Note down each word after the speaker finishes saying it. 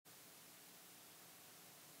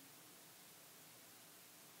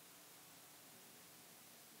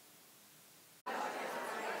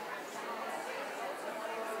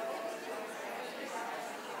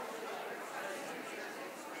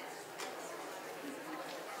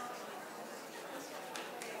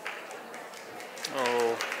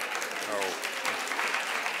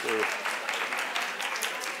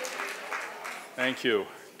Thank you.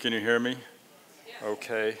 Can you hear me?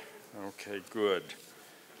 Okay. Okay, good.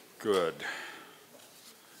 Good.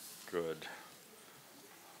 Good.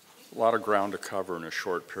 A lot of ground to cover in a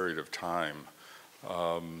short period of time.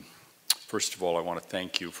 First of all, I want to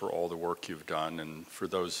thank you for all the work you've done, and for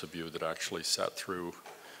those of you that actually sat through,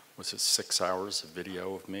 was it 6 hours of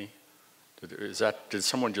video of me? Did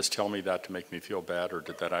someone just tell me that to make me feel bad, or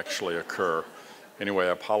did that actually occur? Anyway, I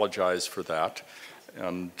apologize for that.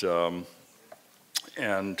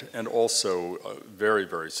 And also, very,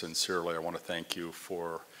 very sincerely, I want to thank you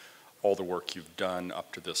for all the work you've done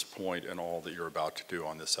up to this point and all that you're about to do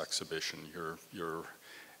on this exhibition. You're,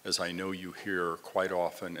 as I know you hear quite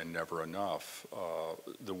often and never enough,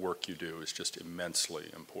 the work you do is just immensely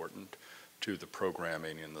important to the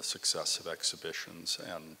programming and the success of exhibitions,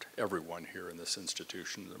 and everyone here in this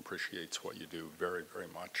institution appreciates what you do very, very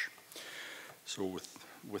much. So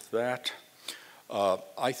with that,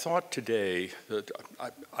 I thought today that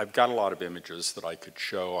I've got a lot of images that I could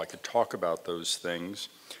show. I could talk about those things.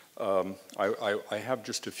 I have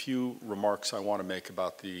just a few remarks I want to make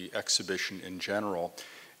about the exhibition in general.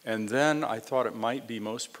 And then I thought it might be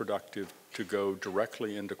most productive to go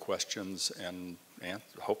directly into questions and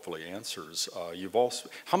hopefully answers.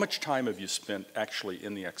 How much time have you spent actually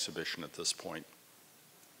in the exhibition at this point?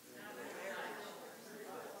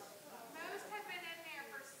 Most have been in there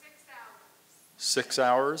for 6 hours. 6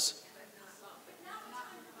 hours?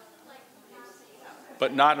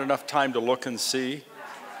 But not enough time to look and see?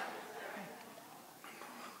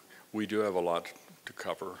 We do have a lot to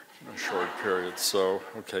cover in a short period, so,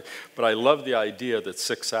 okay. But I love the idea that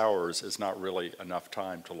 6 hours is not really enough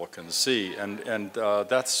time to look and see, and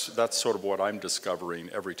that's sort of what I'm discovering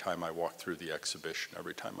every time I walk through the exhibition,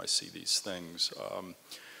 every time I see these things.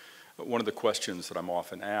 One of the questions that I'm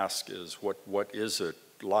often asked is, what is it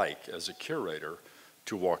like as a curator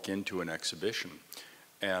to walk into an exhibition?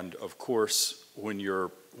 And of course, when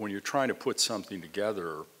you're trying to put something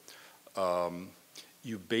together,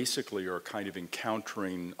 you basically are kind of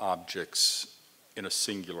encountering objects in a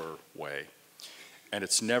singular way. And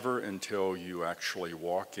it's never until you actually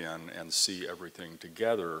walk in and see everything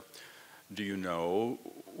together do you know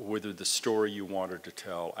whether the story you wanted to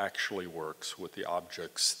tell actually works with the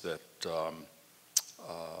objects that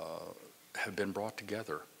have been brought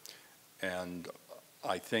together. And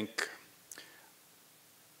I think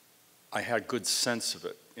I had a good sense of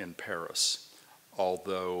it in Paris,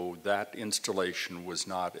 although that installation was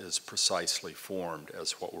not as precisely formed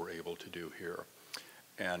as what we're able to do here.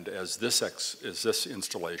 And as this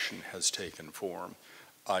installation has taken form,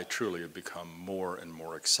 I truly have become more and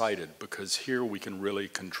more excited, because here we can really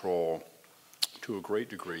control, to a great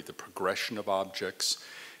degree, the progression of objects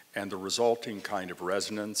and the resulting kind of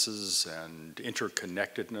resonances and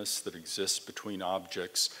interconnectedness that exists between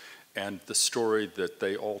objects, and the story that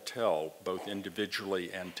they all tell, both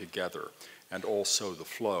individually and together, and also the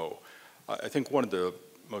flow. I think one of the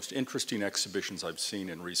most interesting exhibitions I've seen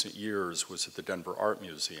in recent years was at the Denver Art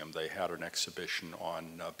Museum. They had an exhibition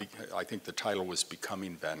on, I think the title was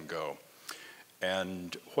Becoming Van Gogh.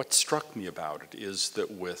 And what struck me about it is that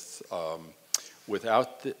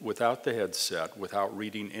without the headset, without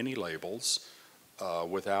reading any labels,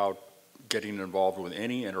 without getting involved with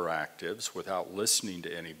any interactives, without listening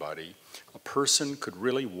to anybody, a person could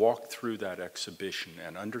really walk through that exhibition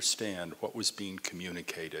and understand what was being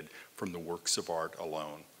communicated from the works of art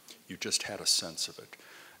alone. You just had a sense of it.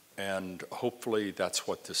 And hopefully that's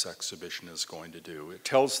what this exhibition is going to do. It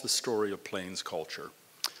tells the story of Plains culture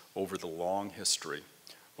over the long history,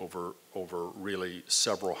 over really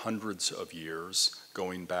several hundreds of years,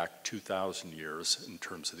 going back 2,000 years in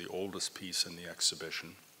terms of the oldest piece in the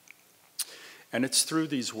exhibition. And it's through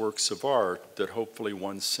these works of art that hopefully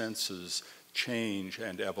one senses change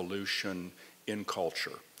and evolution in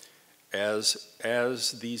culture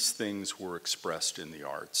as these things were expressed in the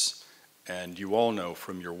arts. And you all know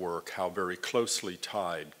from your work how very closely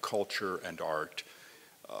tied culture and art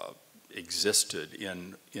existed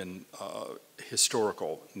in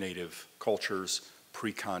historical native cultures,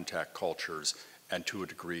 pre-contact cultures, and to a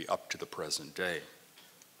degree up to the present day.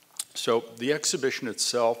 So the exhibition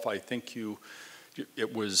itself, I think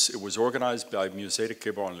it was organized by Musée de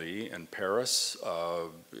Quai Branly in Paris.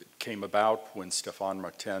 It came about when Stéphane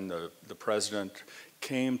Martin, the president,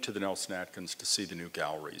 came to the Nelson-Atkins to see the new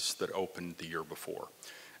galleries that opened the year before.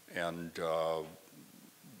 And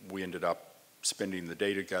we ended up spending the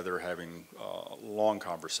day together, having a long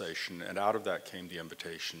conversation, and out of that came the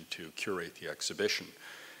invitation to curate the exhibition.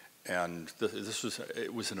 And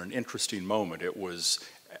it was an interesting moment. It was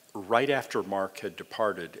right after Mark had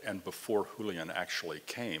departed and before Julian actually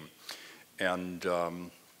came. And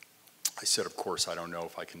I said, of course, I don't know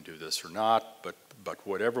if I can do this or not, but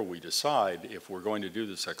whatever we decide, if we're going to do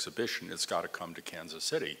this exhibition, it's got to come to Kansas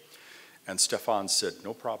City. And Stefan said,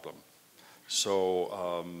 no problem.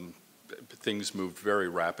 So things moved very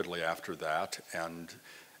rapidly after that, and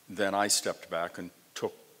then I stepped back and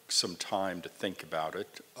took some time to think about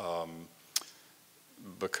it,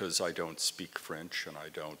 because I don't speak French and I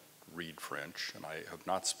don't read French, and I have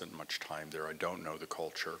not spent much time there. I don't know the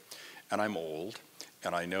culture, and I'm old,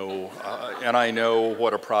 and I know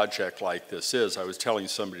what a project like this is. I was telling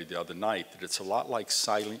somebody the other night that it's a lot like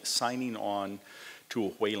signing on to a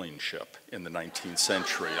whaling ship in the 19th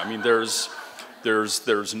century. I mean, there's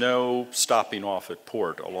no stopping off at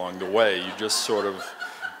port along the way. You just sort of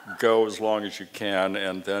go as long as you can,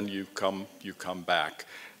 and then you come back.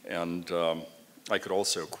 And I could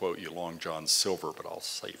also quote you Long John Silver, but I'll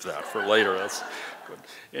save that for later. That's good.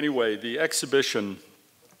 Anyway, the exhibition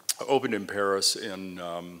opened in Paris in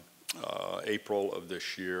April of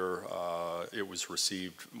this year. It was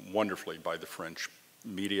received wonderfully by the French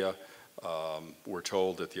media. We're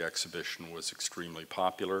told that the exhibition was extremely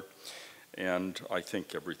popular, and I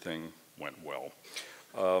think everything went well.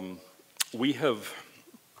 Let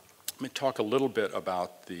me talk a little bit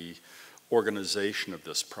about the organization of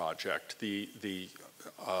this project.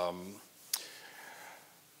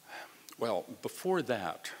 Well, before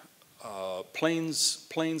that,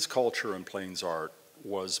 Plains culture and Plains art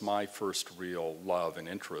was my first real love and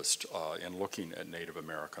interest in looking at Native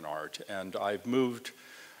American art, and I've moved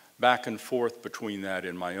back and forth between that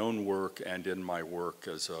in my own work and in my work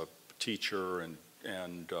as a teacher and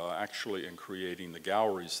actually in creating the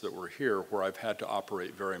galleries that were here, where I've had to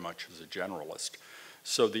operate very much as a generalist.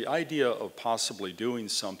 So the idea of possibly doing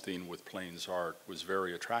something with Plains art was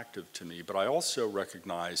very attractive to me, but I also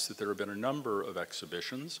recognized that there have been a number of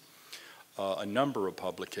exhibitions, a number of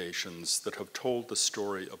publications that have told the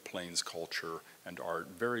story of Plains culture and art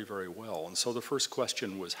very, very well. And so the first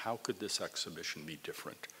question was, how could this exhibition be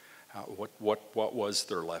different? What was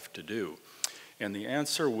there left to do? And the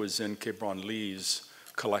answer was in Quebranly's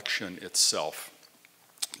collection itself.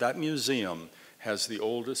 That museum has the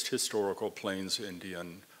oldest historical Plains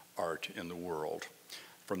Indian art in the world,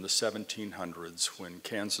 from the 1700s, when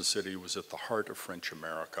Kansas City was at the heart of French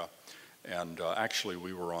America. And actually,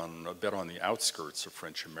 we were a bit on the outskirts of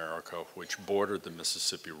French America, which bordered the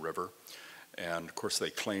Mississippi River. And of course, they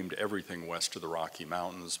claimed everything west of the Rocky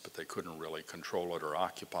Mountains, but they couldn't really control it or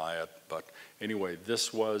occupy it. But anyway,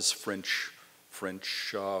 this was French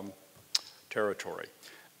territory.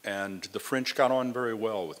 And the French got on very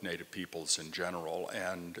well with native peoples in general,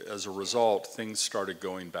 and as a result, things started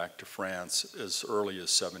going back to France as early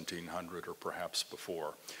as 1700 or perhaps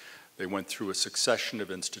before. They went through a succession of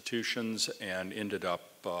institutions and ended up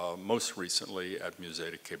most recently at Musée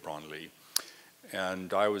de Quebranly.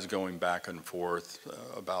 And I was going back and forth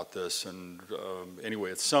about this, and anyway,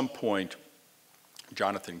 at some point,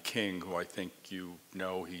 Jonathan King, who I think you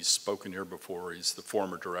know, he's spoken here before, he's the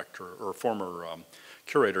former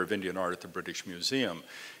curator of Indian art at the British Museum.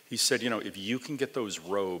 He said, you know, if you can get those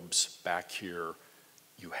robes back here,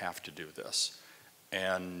 you have to do this.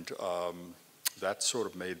 And that sort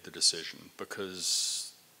of made the decision,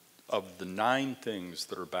 because of the 9 things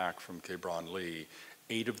that are back from Quebranly,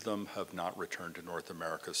 8 of them have not returned to North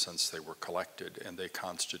America since they were collected, and they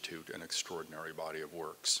constitute an extraordinary body of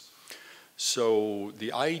works. So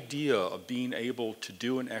the idea of being able to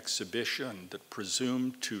do an exhibition that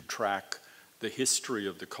presumed to track the history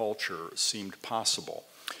of the culture seemed possible.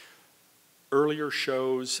 Earlier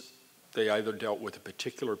shows, they either dealt with a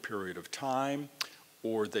particular period of time,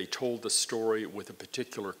 or they told the story with a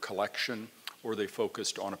particular collection, or they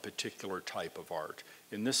focused on a particular type of art.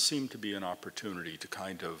 And this seemed to be an opportunity to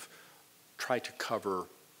kind of try to cover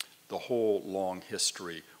the whole long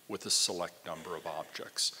history with a select number of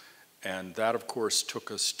objects. And that, of course, took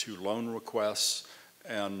us to loan requests,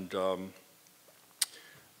 and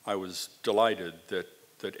I was delighted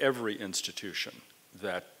that every institution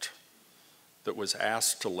that was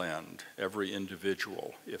asked to lend, every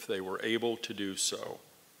individual, if they were able to do so,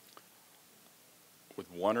 with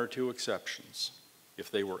 1 or 2 exceptions, if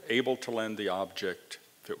they were able to lend the object,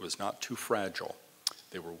 if it was not too fragile,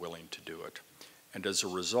 they were willing to do it. And as a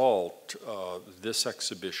result, this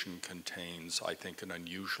exhibition contains, I think, an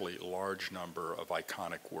unusually large number of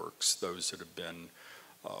iconic works, those that have been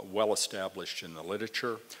well established in the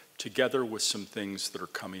literature, together with some things that are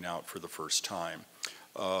coming out for the first time.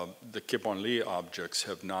 The Quebranly objects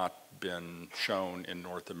have not been shown in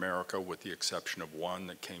North America, with the exception of one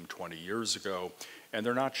that came 20 years ago, and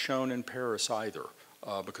they're not shown in Paris either,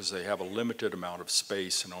 because they have a limited amount of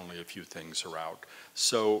space and only a few things are out.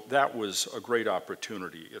 So that was a great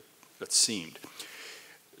opportunity. that seemed.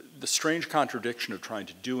 The strange contradiction of trying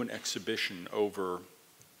to do an exhibition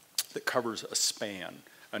that covers a span,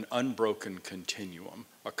 an unbroken continuum,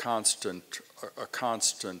 a constant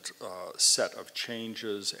set of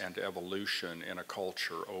changes and evolution in a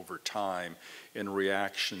culture over time in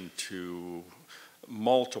reaction to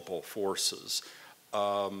multiple forces.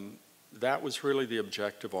 That was really the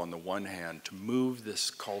objective on the one hand, to move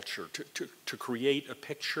this culture, to create a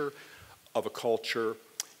picture of a culture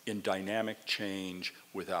in dynamic change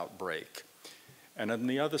without break. And on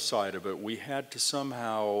the other side of it, we had to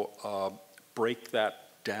somehow break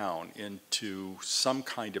that down into some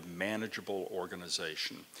kind of manageable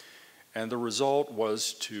organization. And the result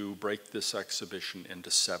was to break this exhibition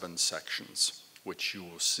into 7 sections, which you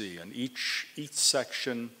will see. And each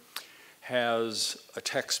section has a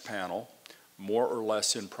text panel, more or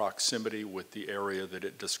less in proximity with the area that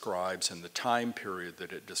it describes and the time period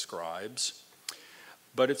that it describes.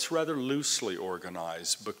 But it's rather loosely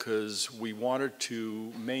organized because we wanted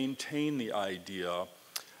to maintain the idea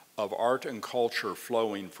of art and culture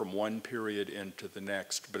flowing from one period into the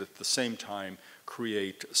next, but at the same time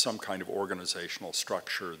create some kind of organizational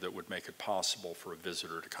structure that would make it possible for a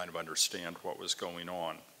visitor to kind of understand what was going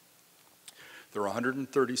on. There are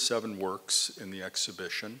 137 works in the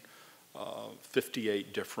exhibition,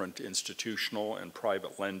 58 different institutional and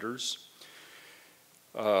private lenders.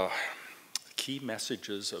 Key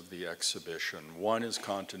messages of the exhibition. One is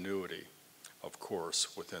continuity, of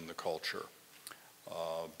course, within the culture.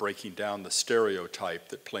 Breaking down the stereotype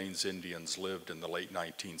that Plains Indians lived in the late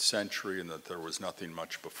 19th century and that there was nothing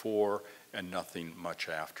much before and nothing much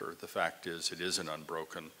after. The fact is, it is an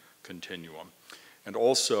unbroken continuum. And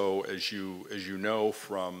also, as you know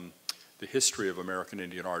from the history of American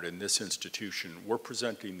Indian art in this institution, we're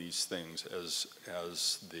presenting these things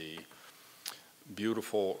as the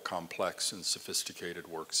beautiful, complex, and sophisticated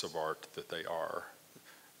works of art that they are.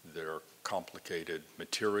 They're complicated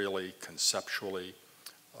materially, conceptually.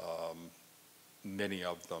 Many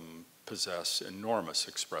of them possess enormous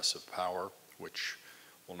expressive power, which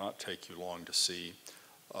will not take you long to see.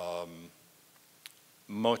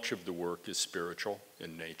 Much of the work is spiritual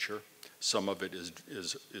in nature. Some of it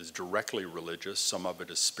is directly religious. Some of it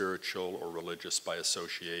is spiritual or religious by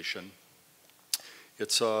association.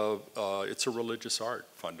 It's a religious art,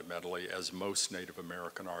 fundamentally, as most Native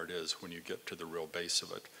American art is when you get to the real base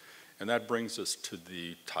of it. And that brings us to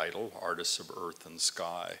the title, Artists of Earth and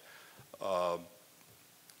Sky. I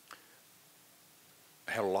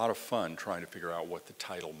had a lot of fun trying to figure out what the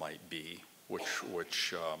title might be,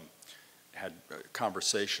 which had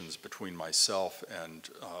conversations between myself and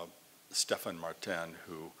Stéphane Martin,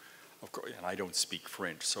 who, of course, and I don't speak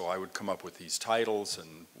French, so I would come up with these titles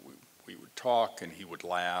and we would talk and he would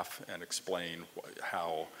laugh and explain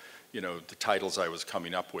how, the titles I was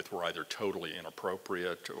coming up with were either totally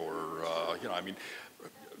inappropriate or,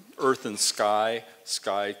 Earth and Sky.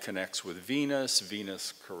 Sky connects with Venus.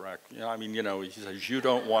 Venus, correct. He says, you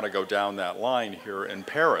don't want to go down that line here in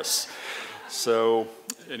Paris. So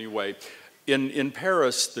anyway, in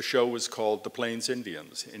Paris, the show was called The Plains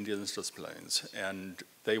Indians, Indians des Plains, and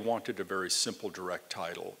they wanted a very simple, direct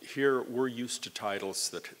title. Here, we're used to titles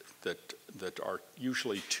that are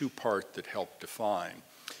usually two-part that help define.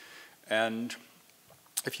 And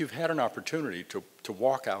if you've had an opportunity to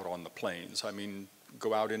walk out on the plains,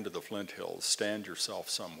 go out into the Flint Hills, stand yourself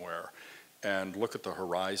somewhere, and look at the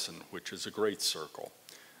horizon, which is a great circle.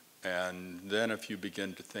 And then if you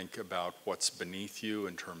begin to think about what's beneath you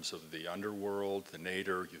in terms of the underworld, the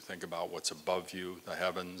nadir, you think about what's above you, the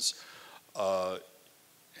heavens,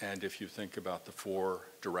 and if you think about the 4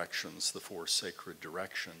 directions, the 4 sacred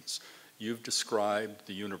directions, you've described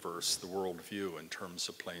the universe, the worldview, in terms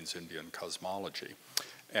of Plains Indian cosmology.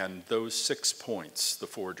 And those 6 points, the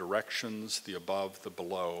 4 directions, the above, the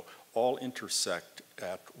below, all intersect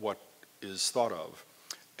at what is thought of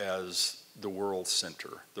as the world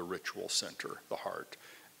center, the ritual center, the heart.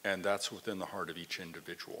 And that's within the heart of each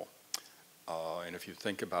individual. And if you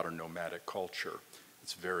think about a nomadic culture,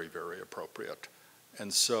 it's very, very appropriate.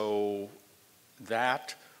 And so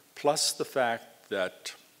that, plus the fact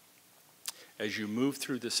that as you move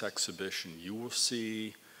through this exhibition, you will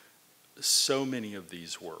see so many of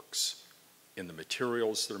these works in the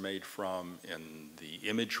materials they're made from, in the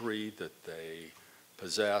imagery that they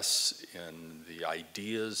possess, in the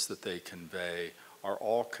ideas that they convey, are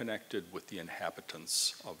all connected with the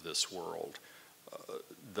inhabitants of this world.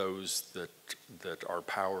 Those that are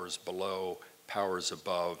powers below, powers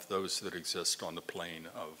above, those that exist on the plane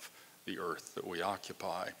of the earth that we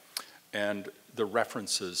occupy. And the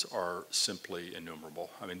references are simply innumerable.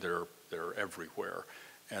 They're everywhere.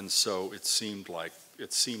 And so it seemed like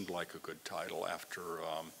a good title after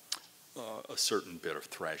a certain bit of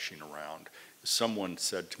thrashing around. Someone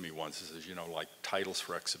said to me once, he says, you know, like titles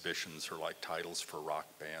for exhibitions are like titles for rock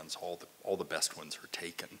bands. All the best ones are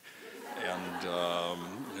taken.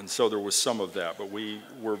 And so there was some of that, but we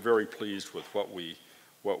were very pleased with what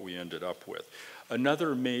we ended up with.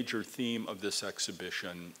 Another major theme of this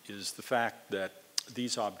exhibition is the fact that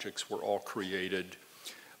these objects were all created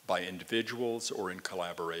by individuals or in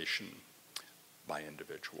collaboration by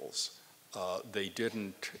individuals. They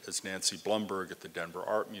didn't, as Nancy Blumberg at the Denver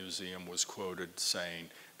Art Museum was quoted saying,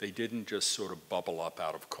 they didn't just sort of bubble up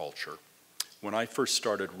out of culture. When I first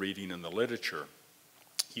started reading in the literature,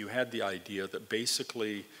 you had the idea that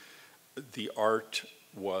basically the art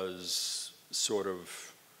was sort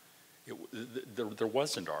of, there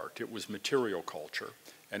wasn't art, it was material culture,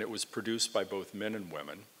 and it was produced by both men and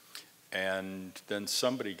women. And then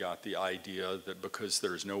somebody got the idea that because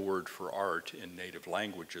there's no word for art in native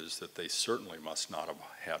languages, that they certainly must not have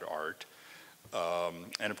had art.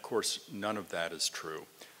 And of course, none of that is true.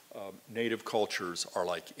 Native cultures are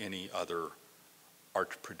like any other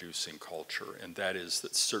art-producing culture, and that is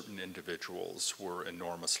that certain individuals were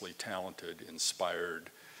enormously talented, inspired,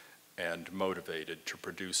 and motivated to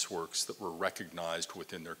produce works that were recognized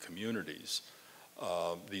within their communities.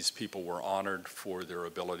 These people were honored for their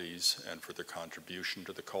abilities and for their contribution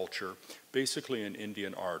to the culture. Basically, in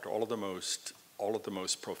Indian art, all of the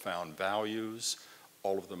most profound values,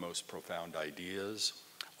 all of the most profound ideas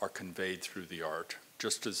are conveyed through the art,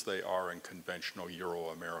 just as they are in conventional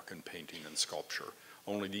Euro-American painting and sculpture.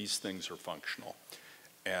 Only these things are functional.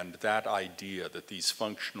 And that idea that these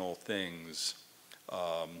functional things,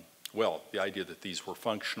 the idea that these were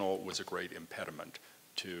functional was a great impediment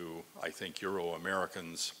to, I think,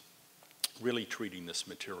 Euro-Americans really treating this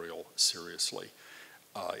material seriously.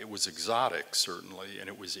 It was exotic, certainly, and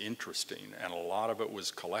it was interesting, and a lot of it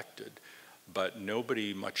was collected, but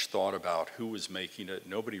nobody much thought about who was making it.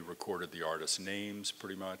 Nobody recorded the artists' names,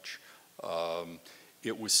 pretty much.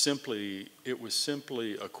 It was simply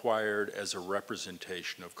acquired as a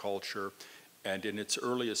representation of culture, and in its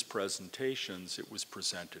earliest presentations, it was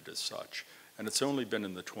presented as such. And it's only been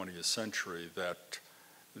in the 20th century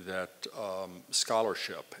that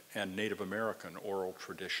scholarship and Native American oral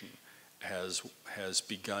tradition has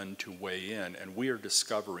begun to weigh in, and we are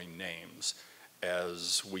discovering names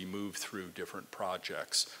as we move through different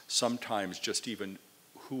projects. Sometimes just even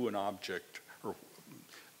who an object, or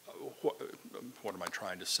what am I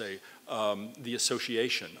trying to say? The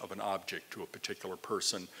association of an object to a particular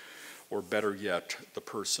person, or better yet, the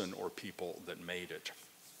person or people that made it.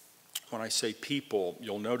 When I say people,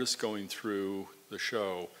 you'll notice going through the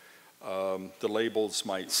show, the labels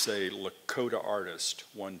might say Lakota artist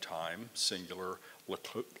one time, singular,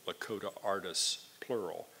 Lakota artists,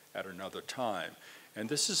 plural, at another time. And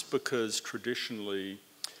this is because traditionally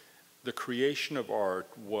the creation of art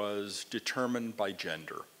was determined by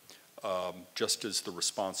gender, just as the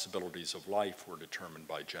responsibilities of life were determined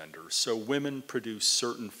by gender. So women produced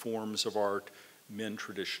certain forms of art, men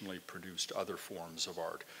traditionally produced other forms of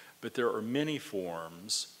art. But there are many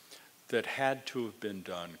forms that had to have been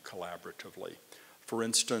done collaboratively. For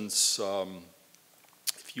instance,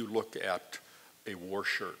 if you look at a war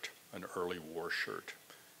shirt, an early war shirt,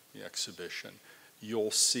 the exhibition,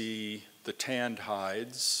 you'll see the tanned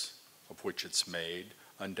hides of which it's made,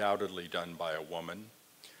 undoubtedly done by a woman.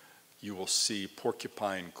 You will see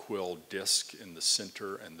porcupine quill disc in the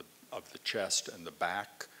center of the chest and the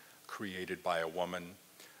back, created by a woman.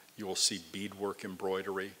 You will see beadwork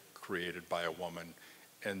embroidery, created by a woman.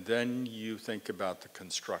 And then you think about the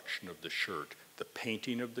construction of the shirt, the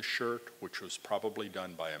painting of the shirt, which was probably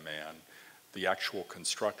done by a man, the actual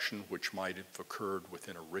construction, which might have occurred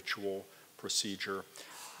within a ritual procedure,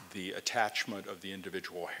 the attachment of the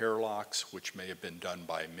individual hair locks, which may have been done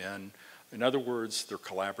by men. In other words, they're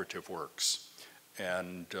collaborative works.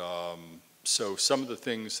 And so some of the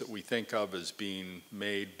things that we think of as being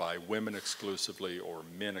made by women exclusively or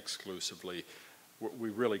men exclusively,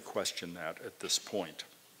 we really question that at this point.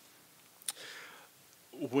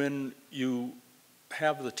 When you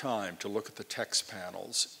have the time to look at the text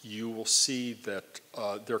panels, you will see that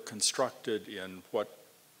they're constructed in what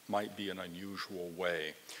might be an unusual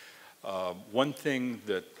way. One thing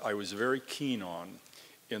that I was very keen on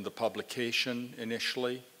in the publication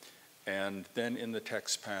initially, and then in the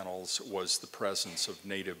text panels, was the presence of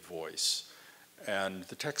native voice. And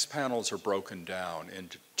the text panels are broken down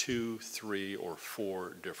into 2, 3, or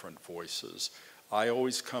 4 different voices. I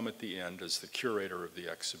always come at the end as the curator of the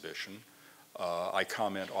exhibition. I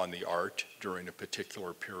comment on the art during a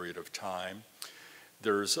particular period of time.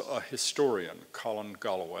 There's a historian, Colin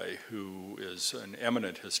Galloway, who is an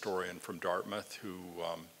eminent historian from Dartmouth, who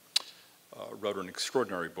wrote an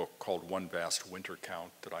extraordinary book called One Vast Winter Count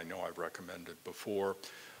that I know I've recommended before.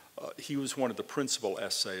 He was one of the principal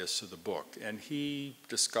essayists of the book, and he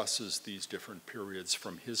discusses these different periods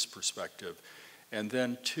from his perspective. And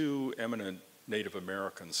then two eminent Native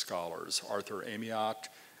American scholars, Arthur Amiot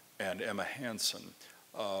and Emma Hansen,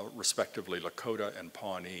 respectively Lakota and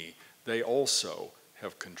Pawnee, they also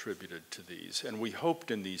have contributed to these. And we hoped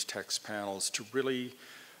in these text panels to really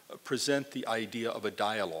present the idea of a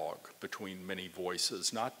dialogue between many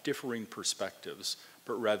voices, not differing perspectives,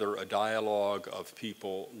 but rather a dialogue of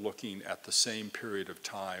people looking at the same period of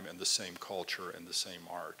time and the same culture and the same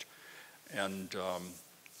art. And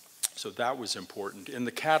so that was important. In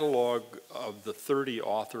the catalog of the 30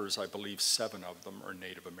 authors, I believe 7 of them are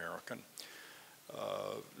Native American.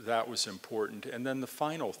 That was important. And then the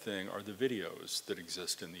final thing are the videos that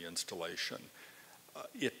exist in the installation.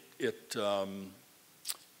 It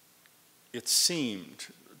seemed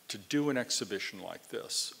to do an exhibition like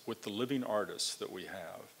this with the living artists that we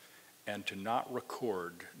have and to not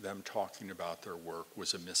record them talking about their work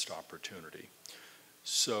was a missed opportunity.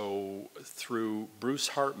 So through Bruce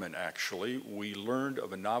Hartman, actually, we learned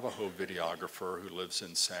of a Navajo videographer who lives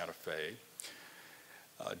in Santa Fe,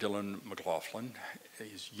 Dylan McLaughlin.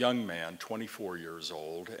 He's a young man, 24 years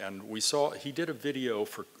old, and we saw, he did a video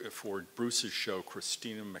for Bruce's show,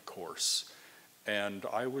 Christina McHorse, and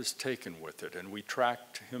I was taken with it, and we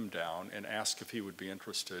tracked him down and asked if he would be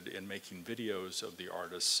interested in making videos of the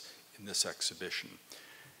artists in this exhibition.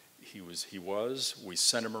 We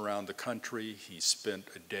sent him around the country, he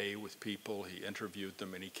spent a day with people, he interviewed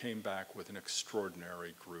them, and he came back with an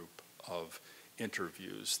extraordinary group of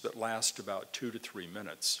interviews that last about 2 to 3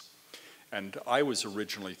 minutes. And I was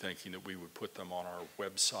originally thinking that we would put them on our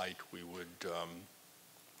website, we would,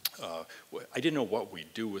 I didn't know what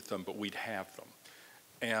we'd do with them, but we'd have them.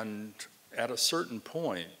 And at a certain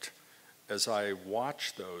point, as I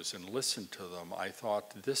watched those and listened to them, I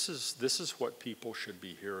thought, this is what people should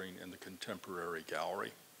be hearing in the contemporary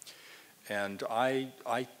gallery. And I'm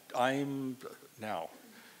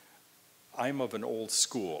of an old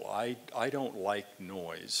school. I don't like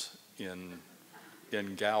noise in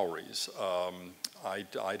galleries. I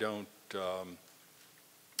don't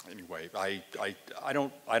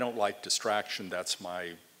like distraction. That's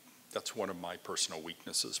one of my personal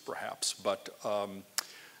weaknesses, perhaps. But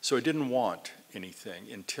so I didn't want anything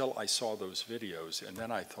until I saw those videos, and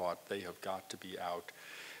then I thought they have got to be out.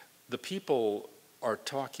 The people are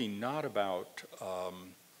talking not about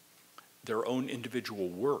their own individual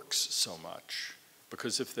works so much,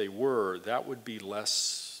 because if they were, that would be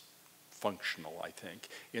less functional, I think.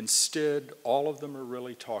 Instead, all of them are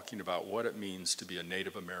really talking about what it means to be a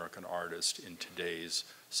Native American artist in today's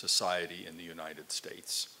society in the United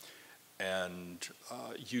States. And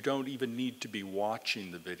you don't even need to be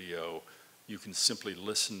watching the video. You can simply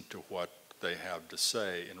listen to what they have to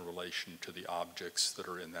say in relation to the objects that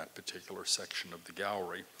are in that particular section of the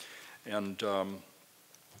gallery. And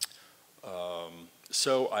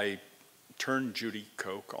so I turned Judy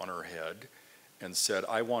Koch on her head and said,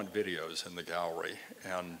 I want videos in the gallery.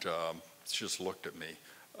 And she just looked at me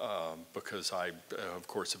because I, of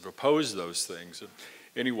course, have opposed those things.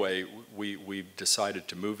 Anyway, we've decided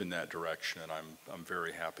to move in that direction, and I'm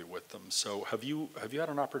very happy with them. So have you had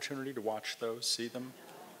an opportunity to watch those, see them?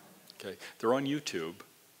 Okay, they're on YouTube.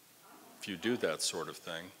 If you do that sort of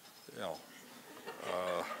thing, you know.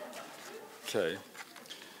 Okay.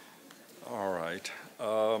 All right.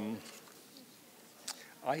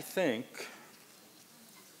 I think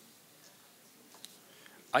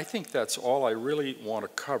that's all I really want to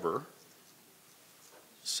cover.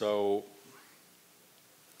 So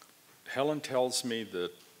Helen tells me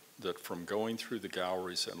that from going through the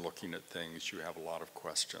galleries and looking at things, you have a lot of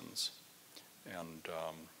questions. And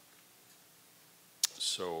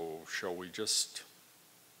so shall we just,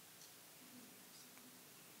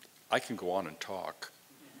 I can go on and talk.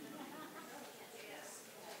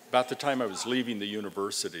 About the time I was leaving the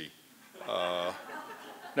university, I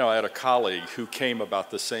had a colleague who came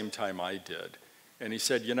about the same time I did. And he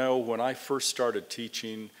said, you know, when I first started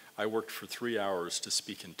teaching, I worked for 3 hours to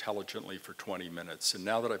speak intelligently for 20 minutes. And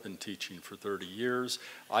now that I've been teaching for 30 years,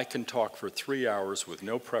 I can talk for 3 hours with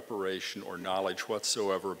no preparation or knowledge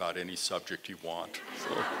whatsoever about any subject you want. So,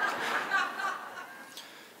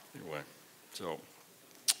 anyway, so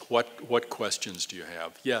what questions do you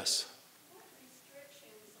have? Yes?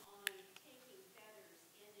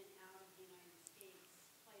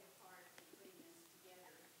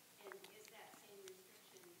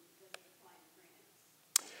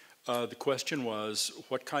 The question was,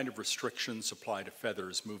 what kind of restrictions apply to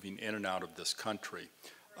feathers moving in and out of this country?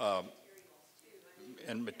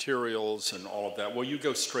 And materials and all of that. Well, you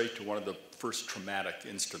go straight to one of the first traumatic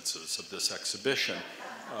instances of this exhibition.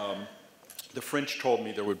 The French told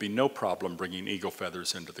me there would be no problem bringing eagle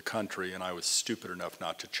feathers into the country, and I was stupid enough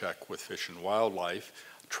not to check with Fish and Wildlife,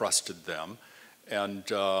 trusted them, and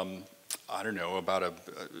I don't know, about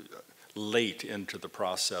late into the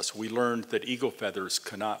process, we learned that eagle feathers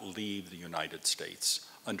cannot leave the United States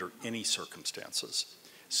under any circumstances.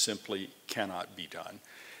 Simply cannot be done.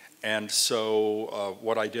 And so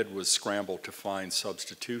what I did was scramble to find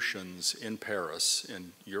substitutions in Paris,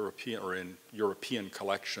 in European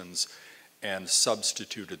collections, and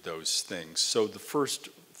substituted those things. So the first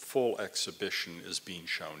full exhibition is being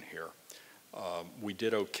shown here. We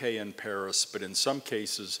did okay in Paris, but in some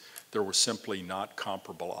cases there were simply not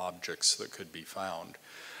comparable objects that could be found.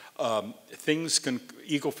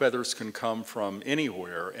 Eagle feathers can come from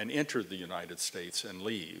anywhere and enter the United States and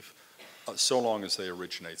leave, so long as they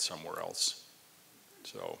originate somewhere else.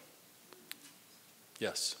 So,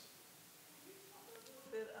 yes.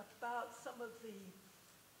 A bit about some of the,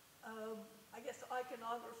 I guess,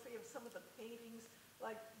 iconography of some of the paintings,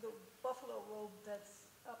 like the buffalo robe that's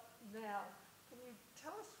up now. Can you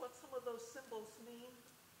tell us what some of those symbols mean?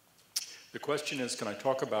 The question is, can I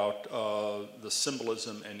talk about the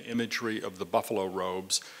symbolism and imagery of the buffalo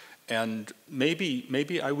robes? And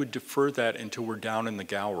maybe I would defer that until we're down in the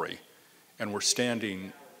gallery and we're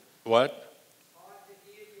standing, what?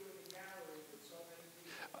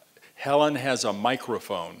 Helen has a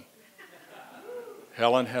microphone.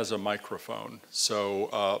 Helen has a microphone.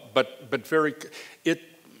 So, but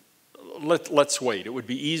let's wait. It would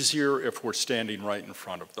be easier if we're standing right in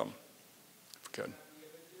front of them. Good.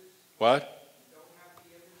 What?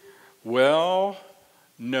 Well,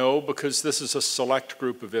 no, because this is a select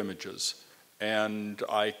group of images, and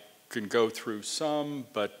I can go through some,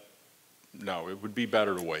 but no, it would be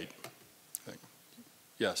better to wait.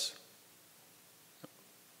 Yes.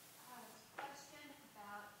 Question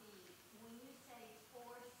about when you say 4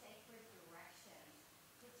 sacred directions,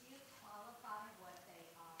 could you qualify what they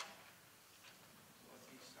are?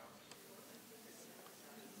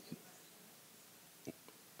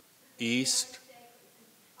 East.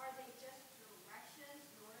 Are they just directions,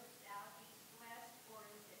 north, south, east, west, or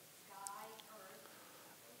is it sky, earth?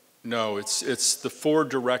 No, it's the 4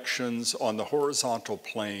 directions on the horizontal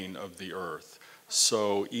plane of the earth.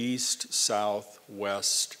 So east, south,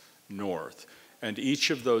 west, north. And each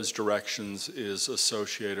of those directions is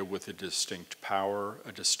associated with a distinct power,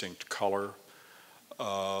 a distinct color.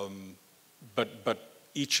 But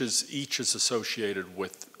each is associated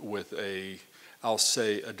with I'll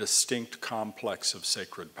say, a distinct complex of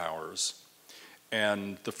sacred powers.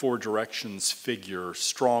 And the 4 directions figure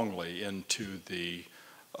strongly into the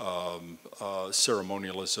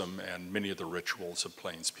ceremonialism and many of the rituals of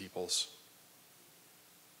Plains peoples.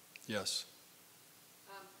 Yes?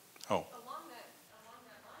 Oh. Along that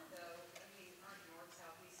line, though, I mean, aren't north,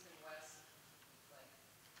 south, east, and west like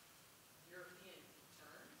European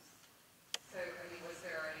terms? So, I mean, was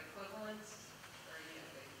there an equivalent? Or,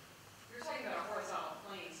 you're talking about a horizontal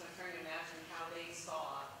plane, so I'm trying to imagine how they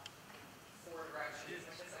saw 4 directions.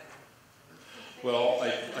 Well,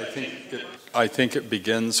 I think it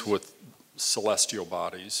begins with celestial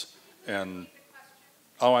bodies, and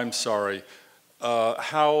I'm sorry.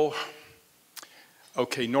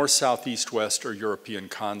 Okay, north, south, east, west are European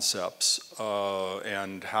concepts,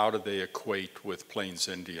 and how do they equate with Plains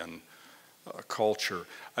Indian culture?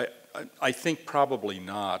 I think probably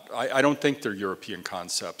not. I don't think they're European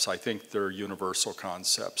concepts. I think they're universal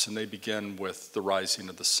concepts, and they begin with the rising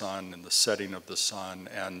of the sun and the setting of the sun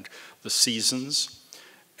and the seasons.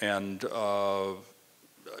 And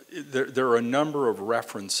there are a number of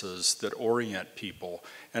references that orient people,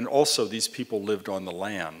 and also these people lived on the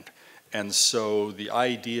land. And so the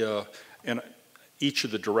idea, and each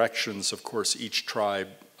of the directions, of course, each tribe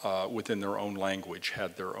within their own language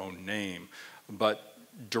had their own name, but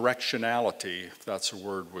directionality, if that's a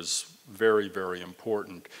word, was very, very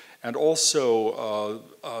important. And also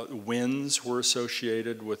winds were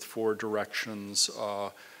associated with 4 directions.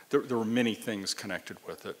 There were many things connected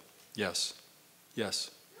with it. Yes,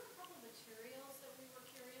 yes. There were a couple of materials that we were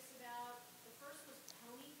curious about. The first was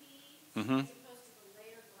pony beads, Mm-hmm. as opposed to the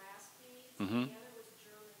layered glass beads, and the other was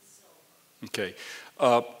German silver. Okay.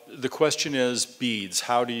 The question is beads.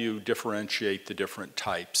 How do you differentiate the different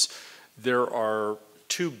types? There are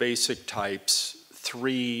 2 basic types,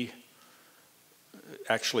 3,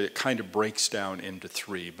 actually it kind of breaks down into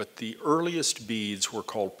 3, but the earliest beads were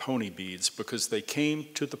called pony beads because they came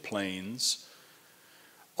to the plains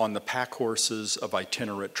on the pack horses of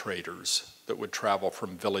itinerant traders that would travel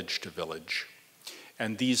from village to village.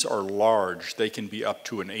 And these are large. They can be up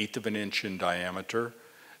to 1/8 of an inch in diameter.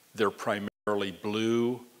 They're primarily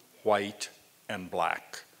blue, white, and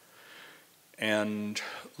black. And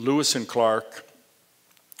Lewis and Clark,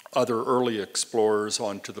 other early explorers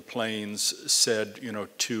onto the plains, said, you know,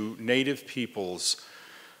 to native peoples,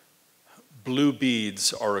 blue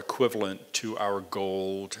beads are equivalent to our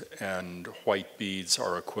gold and white beads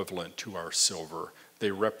are equivalent to our silver. They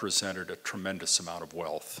represented a tremendous amount of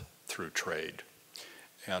wealth through trade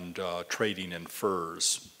and trading in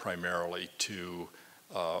furs primarily to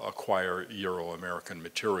acquire Euro-American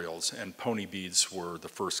materials. And pony beads were the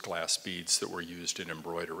first glass beads that were used in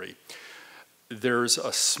embroidery. There's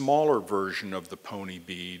a smaller version of the pony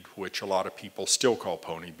bead, which a lot of people still call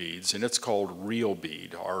pony beads, and it's called real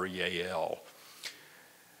bead, R-E-A-L.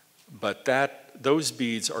 But those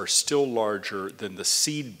beads are still larger than the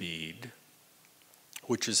seed bead,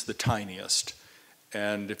 which is the tiniest.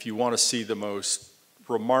 And if you want to see the most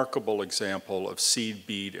remarkable example of seed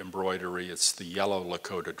bead embroidery, it's the yellow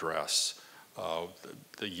Lakota dress.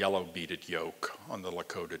 The yellow beaded yoke on the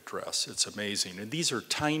Lakota dress. It's amazing. And these are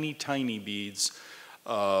tiny, tiny beads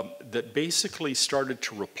that basically started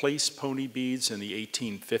to replace pony beads in the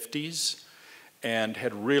 1850s and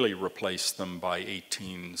had really replaced them by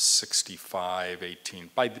 1865,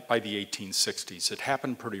 by the 1860s. It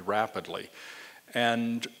happened pretty rapidly.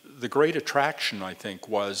 And the great attraction, I think,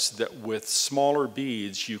 was that with smaller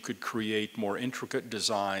beads, you could create more intricate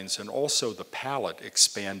designs, and also the palette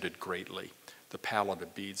expanded greatly. The palette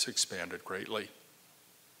of beads expanded greatly.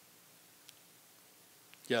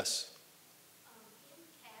 Yes? In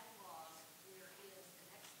catalogs, there is an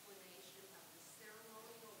explanation of the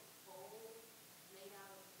ceremonial bowl made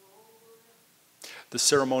out of wood. The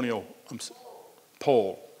ceremonial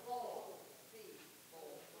pole.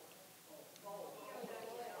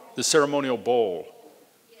 The ceremonial bowl.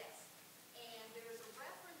 Yes, and there's a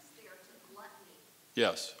reference there to gluttony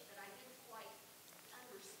Yes. that I didn't quite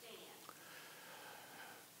understand.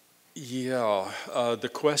 Yeah, the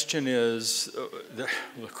question is,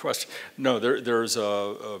 there's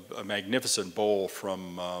a magnificent bowl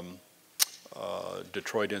from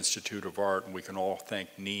Detroit Institute of Art, and we can all thank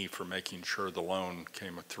Nee for making sure the loan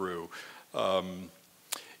came through.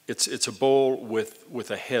 It's a bowl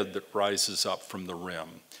with a head that rises up from the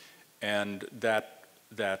rim, and that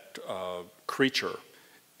creature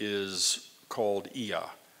is called Ea,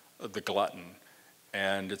 the glutton,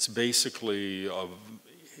 and it's basically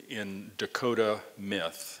in Dakota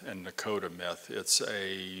myth, it's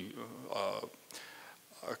a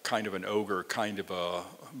kind of an ogre, kind of a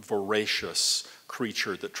voracious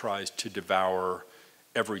creature that tries to devour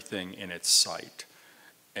everything in its sight.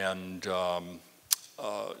 And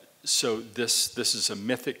so this is a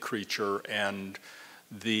mythic creature, and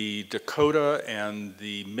the Dakota and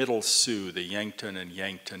the Middle Sioux, the Yankton and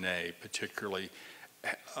Yanktonnais particularly,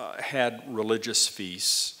 had religious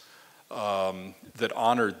feasts that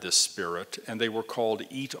honored this spirit, and they were called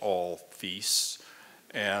eat-all feasts.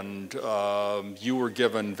 And you were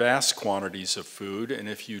given vast quantities of food, and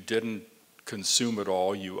if you didn't consume it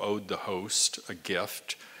all, you owed the host a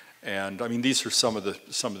gift. And I mean, these are some of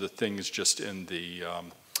the things just in the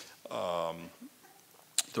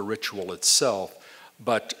ritual itself.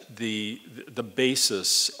 But the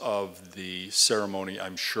basis of the ceremony,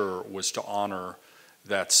 I'm sure, was to honor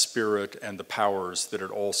that spirit and the powers that it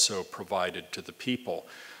also provided to the people.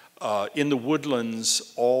 In the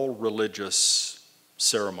woodlands, all religious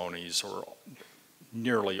ceremonies, or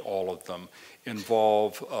nearly all of them,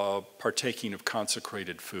 involve partaking of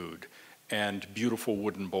consecrated food. And beautiful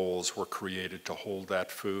wooden bowls were created to hold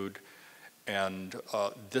that food. And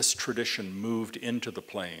this tradition moved into the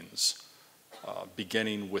plains,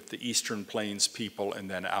 beginning with the Eastern Plains people and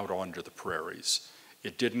then out onto the prairies.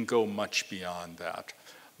 It didn't go much beyond that.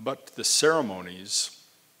 But the ceremonies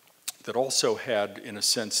that also had, in a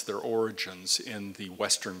sense, their origins in the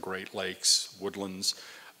Western Great Lakes woodlands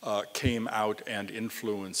came out and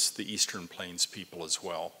influenced the Eastern Plains people as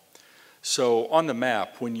well. So on the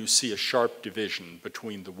map, when you see a sharp division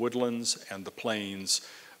between the woodlands and the plains,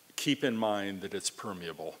 keep in mind that it's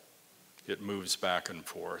permeable. It moves back and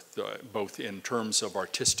forth, both in terms of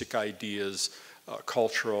artistic ideas,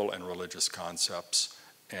 cultural and religious concepts,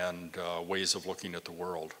 and ways of looking at the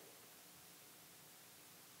world.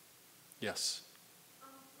 Yes?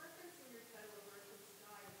 Referencing your title of Earth and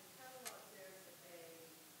Sky, in the catalog there's a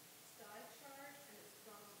sky chart, and it's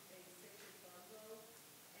from a sacred bundle,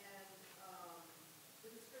 and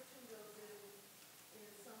the description goes in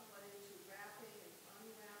somewhat into wrapping and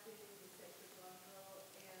unwrapping the sacred bundle,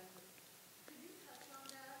 and could you touch on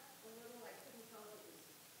that?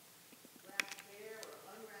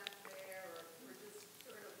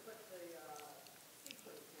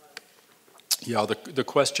 Yeah, the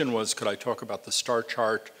question was, could I talk about the star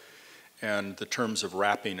chart and the terms of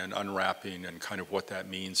wrapping and unwrapping and kind of what that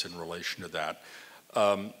means in relation to that.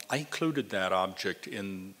 I included that object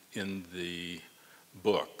in the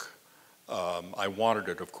book. I wanted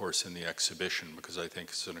it, of course, in the exhibition because I think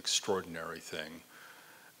it's an extraordinary thing.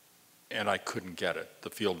 And I couldn't get it. The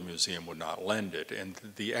Field Museum would not lend it. And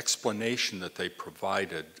the explanation that they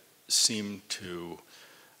provided seemed to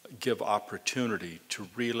give opportunity to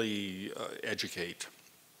really educate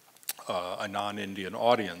a non-Indian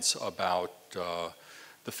audience about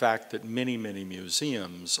the fact that many, many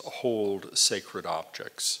museums hold sacred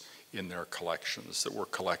objects in their collections that were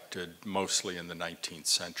collected mostly in the 19th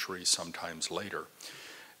century, sometimes later.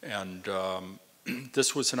 And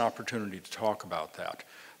this was an opportunity to talk about that.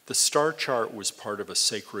 The star chart was part of a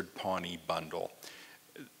sacred Pawnee bundle.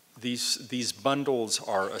 These bundles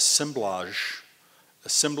are assemblages.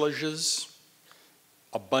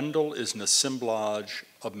 A bundle is an assemblage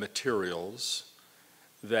of materials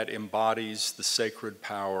that embodies the sacred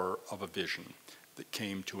power of a vision that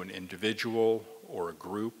came to an individual or a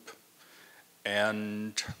group.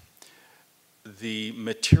 And the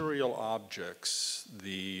material objects,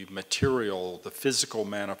 the physical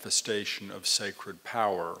manifestation of sacred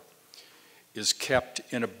power is kept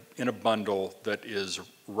in a bundle that is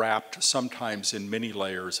wrapped sometimes in many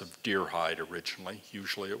layers of deer hide originally.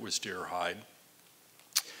 Usually it was deer hide.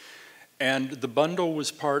 And the bundle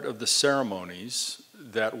was part of the ceremonies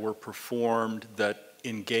that were performed that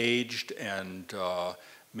engaged and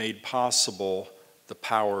made possible the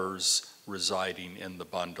powers residing in the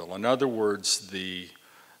bundle. In other words, the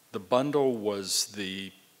bundle was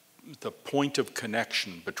the point of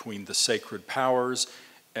connection between the sacred powers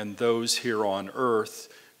and those here on earth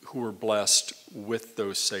who were blessed with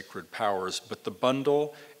those sacred powers. But the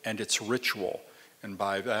bundle and its ritual, and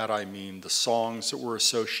by that I mean the songs that were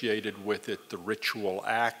associated with it, the ritual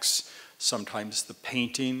acts, sometimes the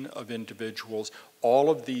painting of individuals, all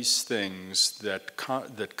of these things that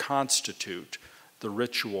constitute the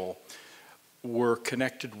ritual were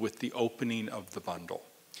connected with the opening of the bundle.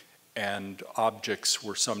 And objects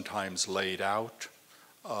were sometimes laid out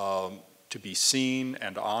to be seen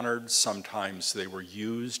and honored. Sometimes they were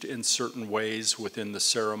used in certain ways within the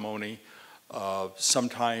ceremony.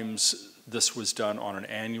 Sometimes this was done on an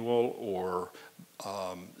annual or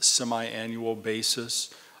semi-annual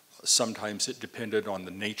basis. Sometimes it depended on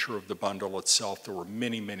the nature of the bundle itself. There were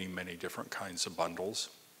many, many, many different kinds of bundles.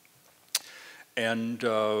 And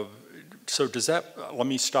so let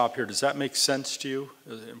me stop here. Does that make sense to you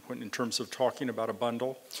in terms of talking about a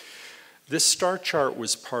bundle? This star chart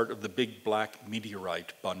was part of the big black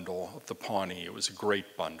meteorite bundle of the Pawnee. It was a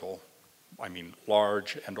great bundle. I mean,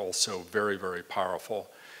 large and also very, very powerful.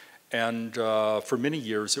 And for many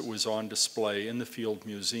years it was on display in the Field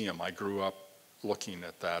Museum. I grew up looking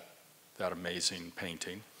at that amazing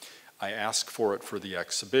painting. I asked for it for the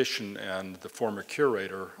exhibition, and the former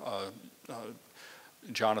curator,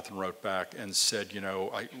 Jonathan, wrote back and said, you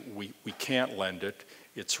know, we can't lend it.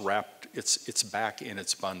 It's wrapped, it's back in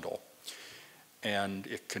its bundle, and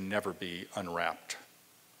it can never be unwrapped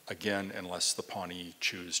again unless the Pawnee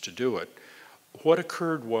choose to do it. What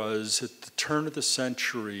occurred was, at the turn of the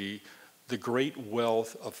century, the great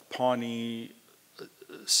wealth of Pawnee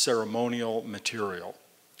ceremonial material,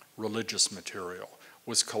 religious material,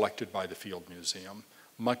 was collected by the Field Museum.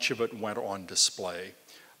 Much of it went on display.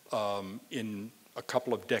 In a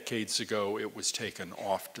couple of decades ago, it was taken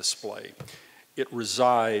off display. It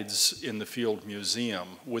resides in the Field Museum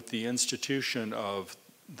with the institution of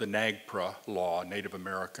the NAGPRA law, Native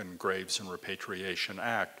American Graves and Repatriation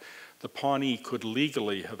Act. The Pawnee could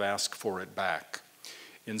legally have asked for it back.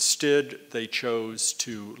 Instead, they chose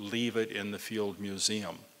to leave it in the Field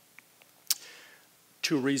Museum.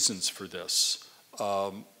 Two reasons for this.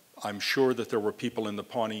 I'm sure that there were people in the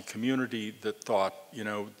Pawnee community that thought, you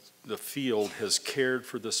know, the field has cared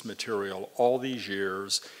for this material all these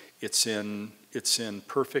years. It's in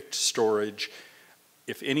perfect storage.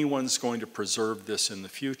 If anyone's going to preserve this in the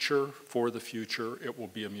future, for the future, it will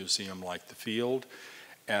be a museum like the Field.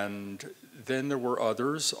 And then there were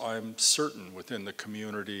others, I'm certain, within the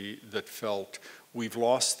community that felt we've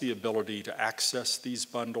lost the ability to access these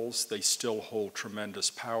bundles. They still hold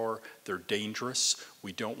tremendous power. They're dangerous.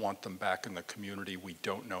 We don't want them back in the community. We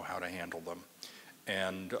don't know how to handle them.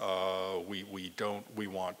 And we don't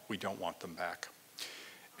want them back.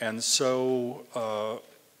 And so,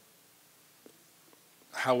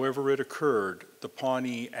 however it occurred, the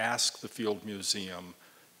Pawnee asked the Field Museum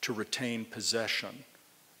to retain possession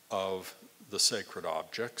of the sacred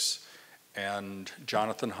objects, and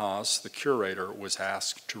Jonathan Haas, the curator, was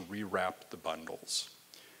asked to rewrap the bundles.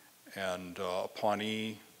 And a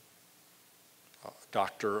Pawnee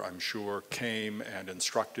doctor, I'm sure, came and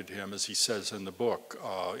instructed him, as he says in the book,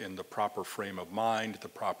 in the proper frame of mind, the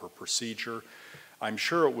proper procedure. I'm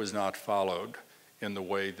sure it was not followed in the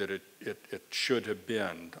way that it should have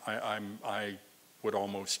been. I would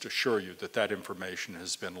almost assure you that that information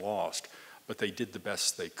has been lost, but they did the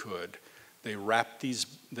best they could. They wrapped these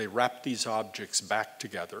objects back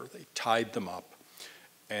together, they tied them up,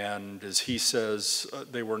 and as he says,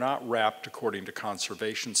 they were not wrapped according to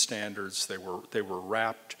conservation standards, they were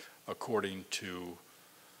wrapped according to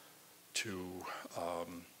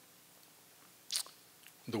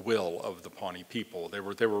the will of the Pawnee people. They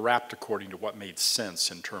were wrapped according to what made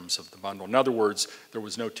sense in terms of the bundle. In other words, there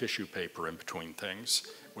was no tissue paper in between things.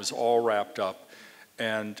 It was all wrapped up,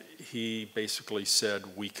 and he basically said,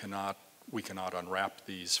 we cannot unwrap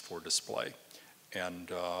these for display.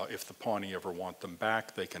 And if the Pawnee ever want them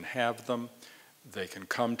back, they can have them. They can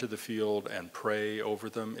come to the field and pray over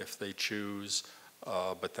them if they choose,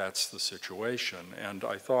 but that's the situation. And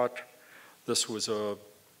I thought this was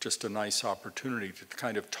just a nice opportunity to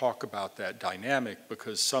kind of talk about that dynamic,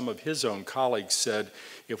 because some of his own colleagues said,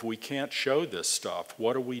 if we can't show this stuff,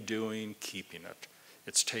 what are we doing keeping it?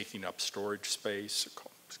 It's taking up storage space,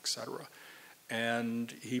 etc.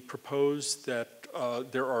 And he proposed that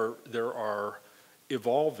there are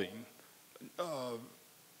evolving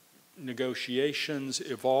negotiations,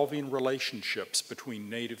 evolving relationships between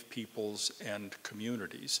Native peoples and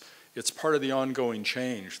communities. It's part of the ongoing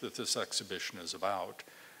change that this exhibition is about.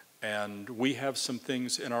 And we have some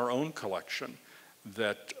things in our own collection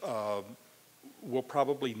that will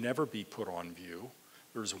probably never be put on view.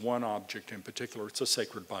 There's one object in particular, it's a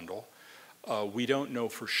sacred bundle. We don't know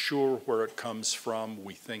for sure where it comes from.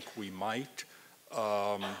 We think we might.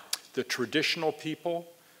 The traditional people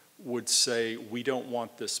would say, we don't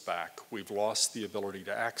want this back. We've lost the ability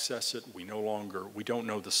to access it. We don't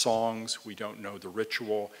know the songs. We don't know the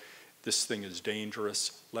ritual. This thing is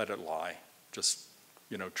dangerous. Let it lie. Just,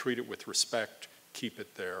 treat it with respect, keep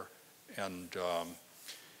it there. And,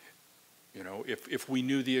 if we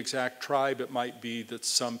knew the exact tribe, it might be that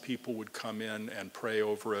some people would come in and pray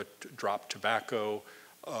over it, drop tobacco.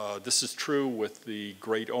 This is true with the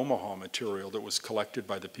Great Omaha material that was collected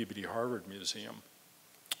by the Peabody Harvard Museum,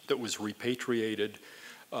 that was repatriated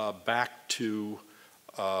back to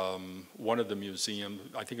one of the museums.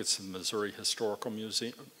 I think it's the Missouri Historical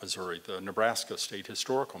Museum, the Nebraska State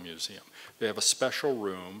Historical Museum. They have a special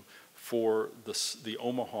room for the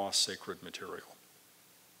Omaha sacred material.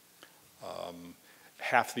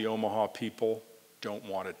 Half the Omaha people don't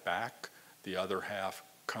want it back. The other half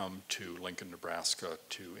come to Lincoln, Nebraska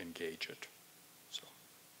to engage it. So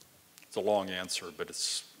it's a long answer, but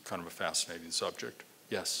it's kind of a fascinating subject.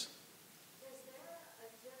 Yes? Is there a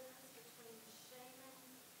difference between shaman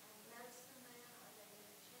and medicine man? Are they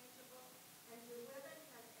interchangeable? And do women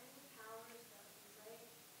have any powers that relate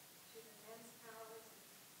to the men's powers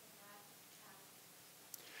in that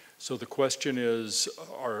capacity? So the question is,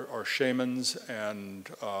 are shamans and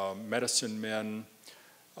medicine men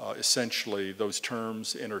essentially those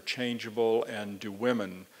terms interchangeable, and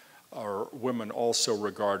are women also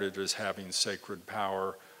regarded as having sacred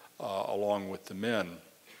power along with the men?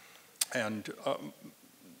 And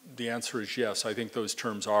the answer is yes. I think those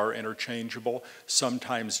terms are interchangeable.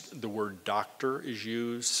 Sometimes the word doctor is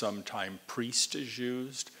used, sometimes priest is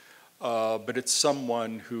used, but it's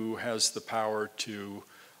someone who has the power to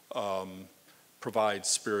provide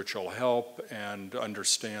spiritual help and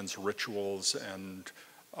understands rituals and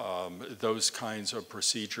those kinds of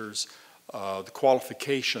procedures. The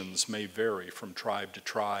qualifications may vary from tribe to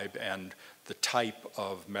tribe and the type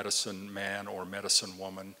of medicine man or medicine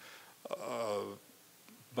woman,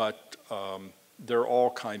 but they're all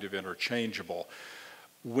kind of interchangeable.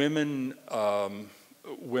 Women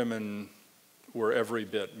were every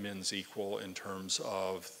bit men's equal in terms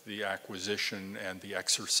of the acquisition and the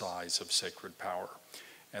exercise of sacred power.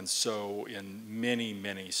 And so in many,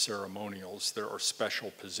 many ceremonials, there are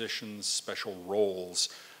special positions, special roles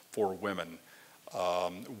for women.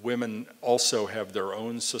 Women also have their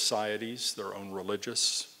own societies, their own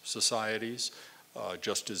religious societies,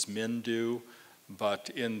 just as men do. But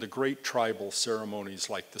in the great tribal ceremonies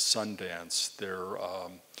like the Sundance, there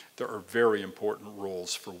are very important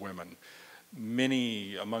roles for women.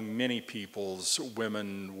 Among many peoples,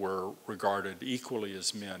 women were regarded equally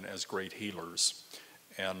as men as great healers.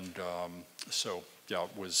 And so, yeah,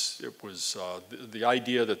 it was the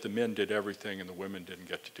idea that the men did everything and the women didn't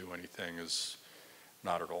get to do anything is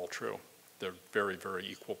not at all true. They're very, very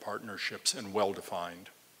equal partnerships and well-defined.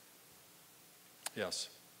 Yes?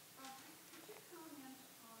 Could you comment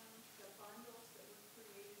on the bundles that were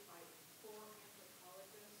created by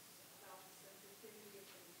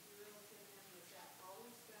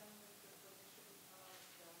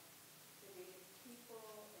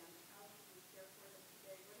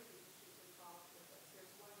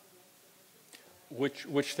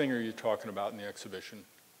Which thing are you talking about in the exhibition?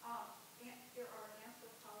 There are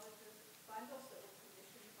anthropologists, bundles that were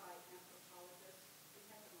commissioned by anthropologists. We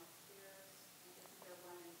have them upstairs, and isn't there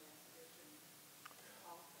one in the exhibition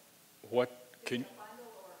also? What can? It's a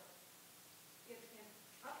bundle, or in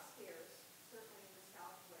upstairs, certainly in the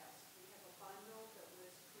Southwest, we have a bundle that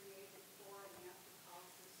was created for an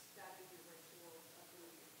anthropologist studying the rituals of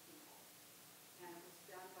Native people, and it was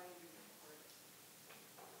done by a Native artist.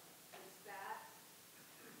 Is that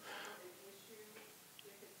ever an issue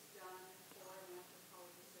if it's done for an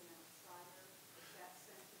anthropologist and an outsider? Is that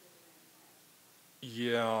sensitive in any way?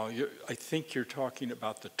 Yeah, I think you're talking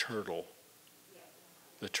about the turtle. Yes.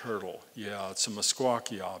 The turtle, yeah, it's a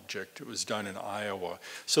Meskwaki object. It was done in Iowa.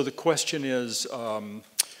 So the question is,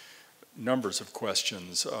 numbers of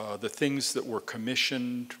questions. The things that were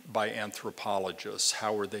commissioned by anthropologists,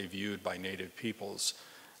 how were they viewed by Native peoples?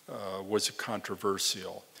 Was it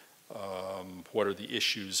controversial? What are the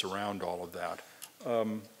issues around all of that?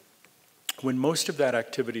 When most of that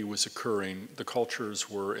activity was occurring, the cultures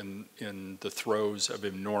were in the throes of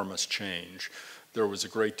enormous change. There was a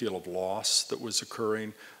great deal of loss that was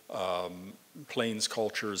occurring. Plains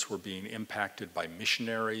cultures were being impacted by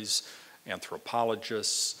missionaries,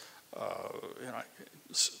 anthropologists,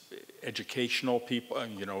 educational people,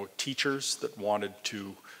 teachers that wanted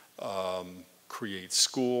to create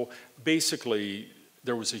school. Basically,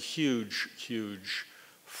 there was a huge, huge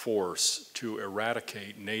force to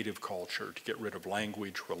eradicate native culture, to get rid of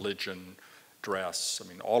language, religion, dress,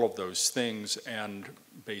 all of those things, and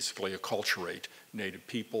basically acculturate native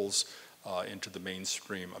peoples into the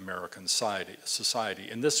mainstream American society.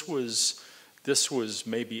 And this was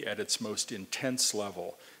maybe at its most intense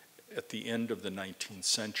level at the end of the 19th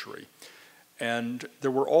century. And there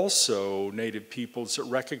were also native peoples that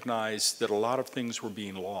recognized that a lot of things were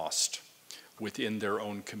being lost within their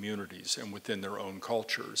own communities and within their own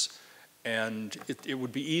cultures. And it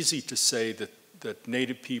would be easy to say that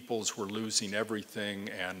native peoples were losing everything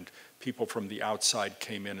and people from the outside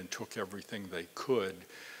came in and took everything they could.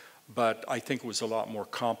 But I think it was a lot more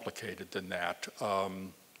complicated than that.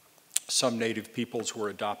 Some native peoples were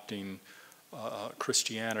adopting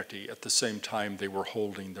Christianity. At the same time, they were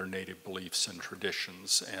holding their native beliefs and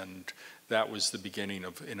traditions. And that was the beginning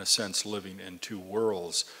of, in a sense, living in two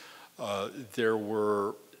worlds. There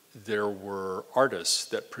were artists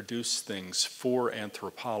that produced things for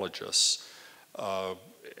anthropologists. There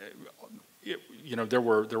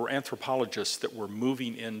were anthropologists that were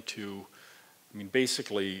moving into,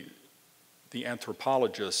 basically, the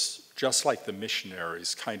anthropologists, just like the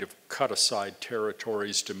missionaries, kind of cut aside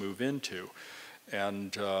territories to move into.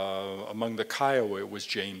 And among the Kiowa, it was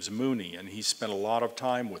James Mooney, and he spent a lot of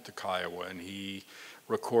time with the Kiowa, and he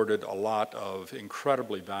recorded a lot of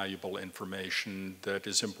incredibly valuable information that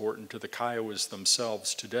is important to the Kiowas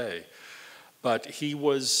themselves today. But he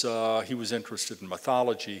was interested in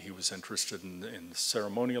mythology, he was interested in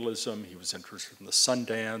ceremonialism, he was interested in the sun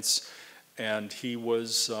dance, and he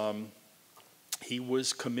was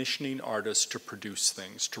commissioning artists to produce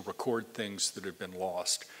things, to record things that had been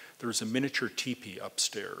lost. There's a miniature teepee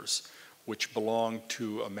upstairs, which belonged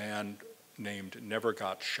to a man named Never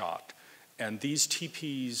Got Shot. And these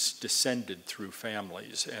teepees descended through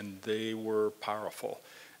families, and they were powerful.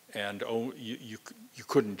 And you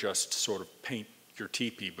couldn't just sort of paint your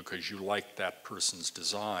teepee because you liked that person's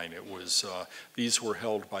design. It was, these were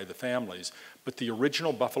held by the families. But the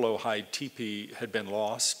original buffalo hide teepee had been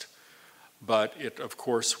lost, but it, of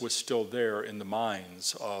course, was still there in the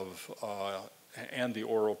minds of, and the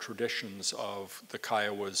oral traditions of the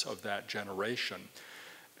Kiowas of that generation.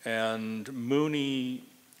 And Mooney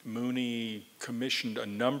commissioned a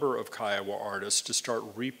number of Kiowa artists to start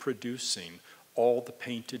reproducing all the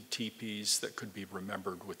painted teepees that could be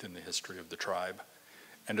remembered within the history of the tribe.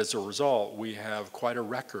 And as a result, we have quite a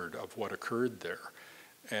record of what occurred there.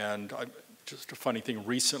 And just a funny thing,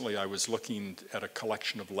 recently I was looking at a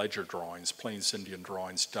collection of ledger drawings, Plains Indian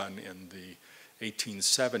drawings done in the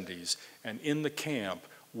 1870s, and in the camp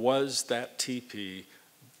was that teepee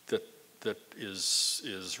that is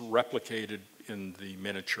replicated in the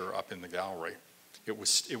miniature up in the gallery. It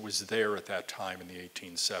was there at that time in the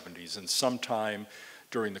 1870s, and sometime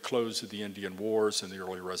during the close of the Indian Wars and the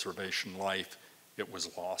early reservation life, it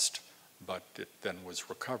was lost, but it then was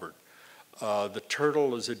recovered. The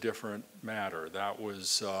turtle is a different matter. That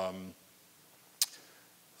was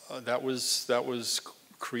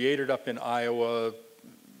created up in Iowa.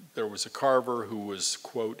 There was a carver who was,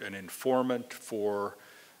 quote, an informant for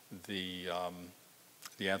the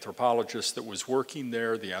anthropologist that was working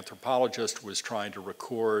there. The anthropologist was trying to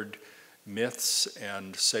record myths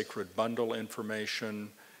and sacred bundle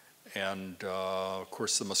information, And of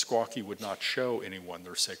course, the Meskwaki would not show anyone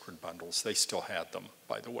their sacred bundles. They still had them,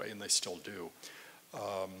 by the way, and they still do.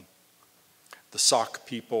 The Sauk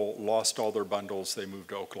people lost all their bundles. They moved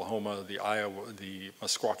to Oklahoma. The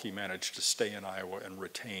Meskwaki managed to stay in Iowa and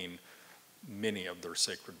retain many of their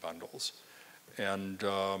sacred bundles. And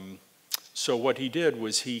so what he did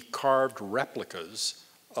was he carved replicas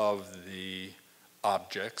of the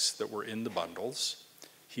objects that were in the bundles.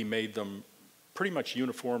 He made them pretty much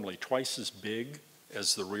uniformly twice as big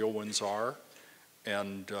as the real ones are,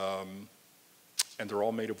 and they're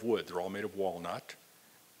all made of wood. They're all made of walnut,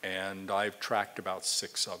 and I've tracked about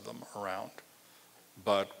 6 of them around.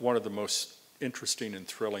 But one of the most interesting and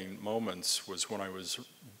thrilling moments was when I was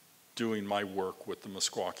doing my work with the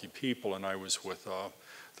Meskwaki people, and I was with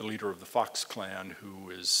the leader of the Fox Clan, who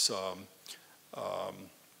is,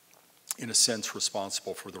 in a sense,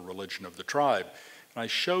 responsible for the religion of the tribe. And I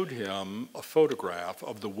showed him a photograph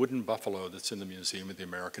of the wooden buffalo that's in the Museum of the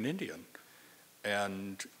American Indian.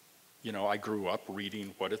 And, you know, I grew up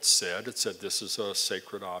reading what it said. It said this is a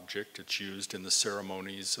sacred object. It's used in the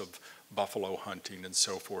ceremonies of buffalo hunting and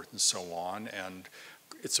so forth and so on. And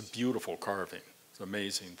it's a beautiful carving. It's an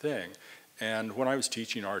amazing thing. And when I was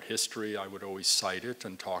teaching art history, I would always cite it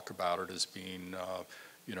and talk about it as being,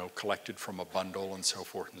 you know, collected from a bundle and so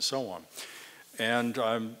forth and so on. And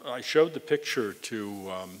I showed the picture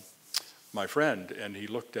to my friend, and he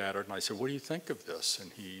looked at it, and I said, what do you think of this? And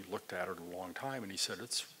he looked at it a long time, and he said,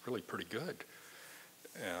 it's really pretty good.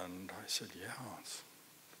 And I said, yeah,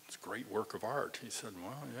 it's a great work of art. He said,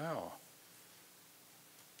 well, yeah.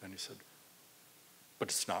 And he said, but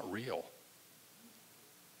it's not real.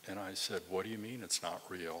 And I said, what do you mean it's not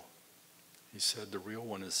real? He said, the real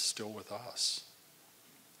one is still with us.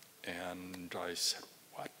 And I said,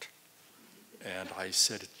 what? And I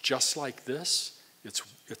said, just like this?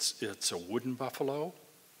 It's a wooden buffalo?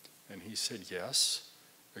 And he said, yes,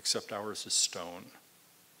 except ours is stone.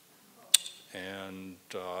 And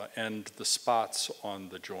the spots on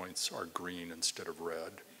the joints are green instead of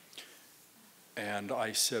red. And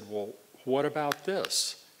I said, well, what about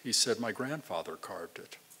this? He said, my grandfather carved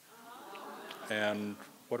it. And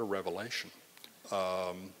what a revelation.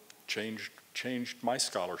 Changed my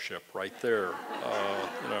scholarship right there,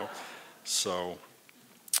 you know. So,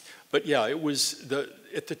 but yeah, it was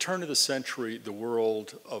at the turn of the century, the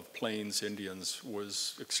world of Plains Indians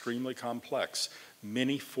was extremely complex.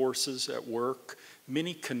 Many forces at work,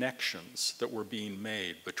 many connections that were being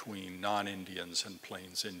made between non-Indians and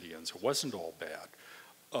Plains Indians. It wasn't all bad.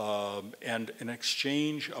 And an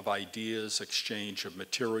exchange of ideas, exchange of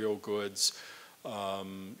material goods,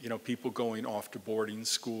 you know, people going off to boarding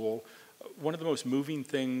school. One of the most moving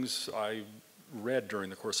things I read during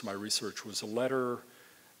the course of my research was a letter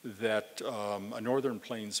that a Northern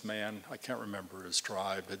Plains man, I can't remember his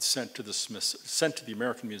tribe, had sent to the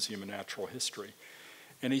American Museum of Natural History.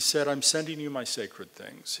 And he said, I'm sending you my sacred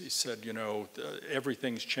things. He said, you know,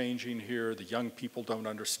 everything's changing here. The young people don't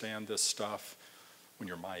understand this stuff. When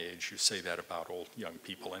you're my age, you say that about old young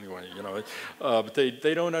people anyway, you know. But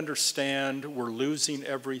they don't understand. We're losing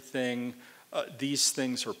everything. These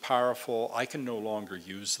things are powerful. I can no longer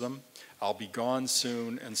use them. I'll be gone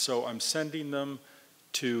soon. And so I'm sending them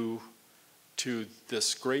to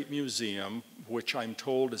this great museum, which I'm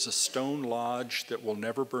told is a stone lodge that will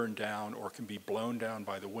never burn down or can be blown down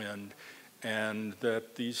by the wind, and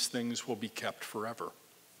that these things will be kept forever.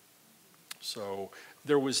 So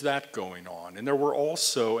there was that going on. And there were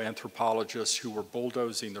also anthropologists who were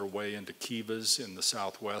bulldozing their way into kivas in the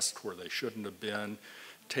Southwest where they shouldn't have been,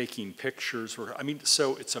 taking pictures. I mean,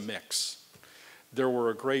 so it's a mix. There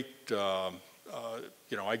were a great, you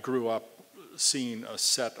know, I grew up seeing a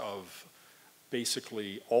set of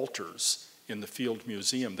basically altars in the Field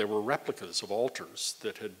Museum. They were replicas of altars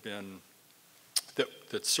that had been,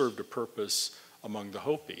 that served a purpose among the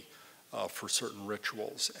Hopi for certain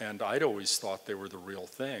rituals. And I'd always thought they were the real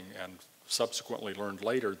thing, and subsequently learned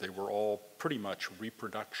later they were all pretty much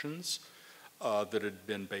reproductions that had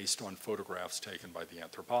been based on photographs taken by the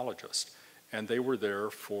anthropologist. And they were there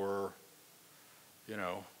for, you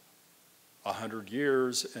know, 100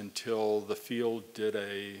 years until the Field did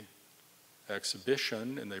a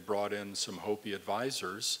exhibition, and they brought in some Hopi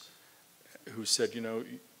advisors who said, you know,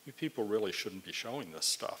 you people really shouldn't be showing this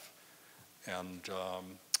stuff. And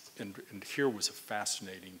here was a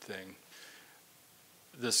fascinating thing.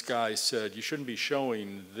 This guy said, you shouldn't be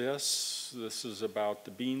showing this. This is about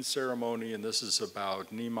the bean ceremony, and this is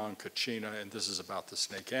about Niman Kachina, and this is about the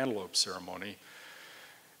snake antelope ceremony.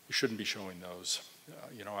 You shouldn't be showing those.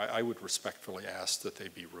 You know, I would respectfully ask that they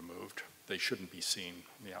be removed. They shouldn't be seen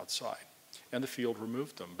on the outside. and the field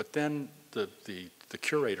removed them. But then the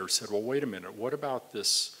curator said, well, wait a minute, what about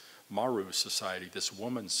this Maru society, this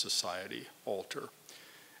woman's society altar?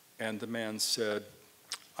 And the man said,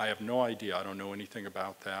 I have no idea, I don't know anything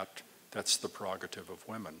about that. That's the prerogative of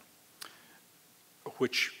women.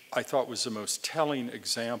 Which I thought was the most telling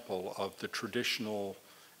example of the traditional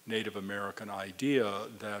Native American idea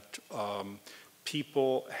that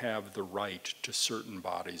people have the right to certain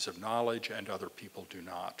bodies of knowledge and other people do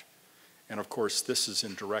not. And of course, this is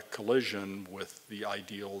in direct collision with the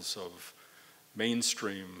ideals of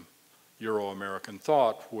mainstream Euro-American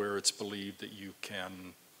thought, where it's believed that you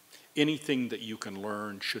can, anything that you can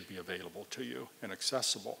learn should be available to you and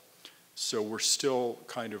accessible. So we're still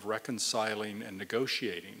kind of reconciling and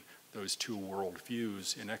negotiating those two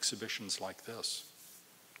worldviews in exhibitions like this.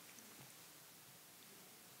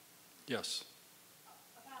 Yes?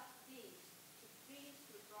 About beads. The beads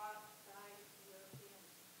were brought by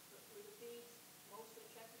Europeans. Were the beads mostly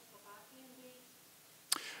Czechoslovakian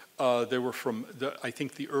beads? They were from, I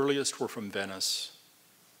think the earliest were from Venice.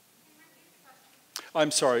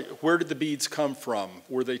 I'm sorry, where did the beads come from?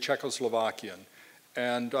 Were they Czechoslovakian?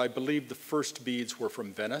 And I believe the first beads were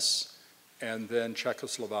from Venice, and then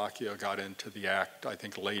Czechoslovakia got into the act, I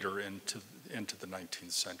think, later into the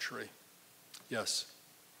 19th century. Yes?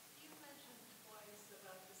 You mentioned twice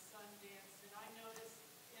about the sun dance, and I noticed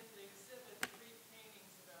in the exhibit 3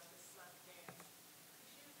 paintings about the sun dance.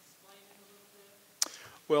 Could you explain it a little bit?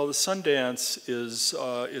 Well, the sun dance is,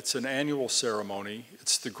 it's an annual ceremony.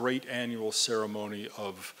 It's the great annual ceremony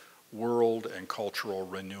of world and cultural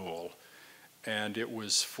renewal. And it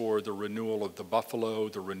was for the renewal of the buffalo,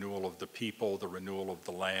 the renewal of the people, the renewal of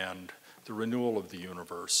the land, the renewal of the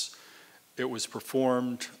universe. It was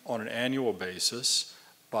performed on an annual basis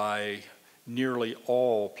by nearly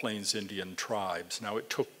all Plains Indian tribes. Now,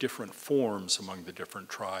 it took different forms among the different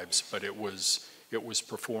tribes, but it was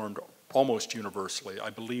performed almost universally.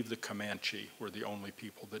 I believe the Comanche were the only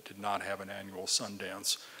people that did not have an annual sun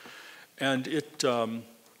dance. And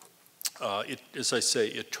as I say,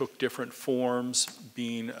 it took different forms,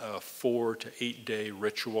 being a 4 to 8 day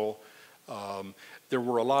ritual. There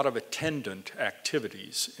were a lot of attendant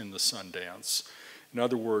activities in the sun dance. In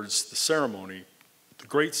other words, the ceremony, the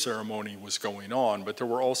great ceremony was going on, but there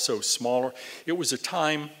were also smaller. It was a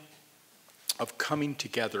time of coming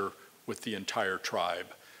together with the entire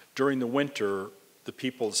tribe. During the winter, the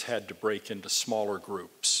peoples had to break into smaller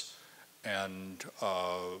groups and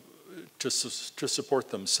to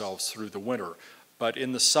support themselves through the winter. But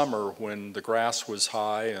in the summer, when the grass was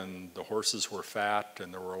high and the horses were fat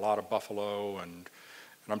and there were a lot of buffalo, and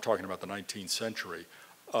I'm talking about the 19th century,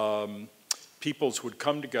 peoples would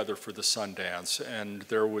come together for the sun dance, and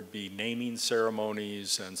there would be naming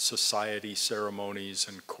ceremonies and society ceremonies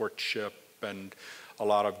and courtship and a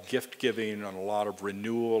lot of gift giving and a lot of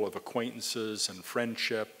renewal of acquaintances and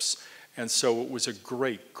friendships. And so it was a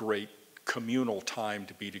great, great communal time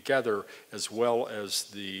to be together, as well as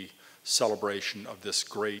the celebration of this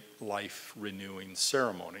great life-renewing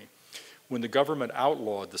ceremony. When the government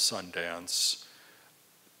outlawed the sun dance,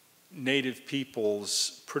 Native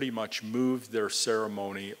peoples pretty much moved their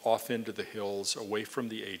ceremony off into the hills, away from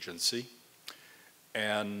the agency,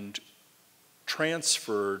 and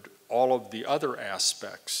transferred all of the other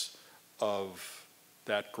aspects of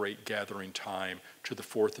that great gathering time to the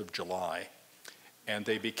 4th of July. And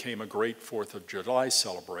they became a great 4th of July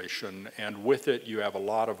celebration, and with it you have a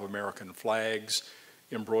lot of American flags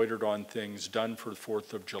embroidered on things done for the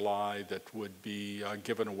 4th of July that would be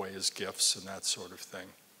given away as gifts and that sort of thing.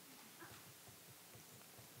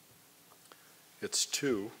 It's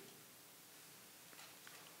 2.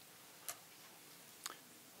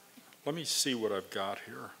 Let me see what I've got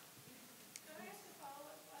here. Could I ask a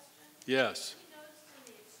follow-up question? Yes. We noticed in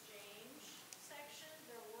the exchange section,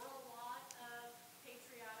 there were a lot of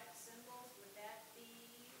patriotic symbols. Would that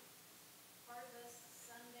be part of this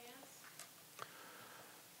sun dance?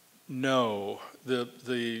 No,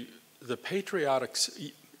 the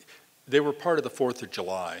patriotics, they were part of the 4th of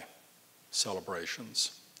July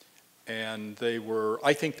celebrations. And they were,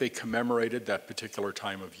 I think they commemorated that particular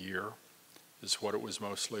time of year, is what it was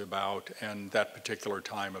mostly about, and that particular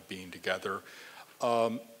time of being together.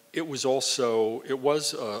 It was also,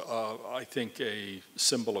 I think, a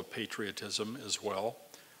symbol of patriotism as well.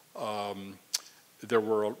 There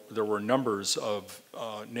were numbers of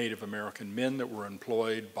Native American men that were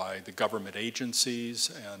employed by the government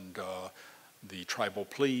agencies and the tribal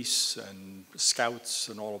police and scouts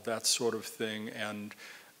and all of that sort of thing, and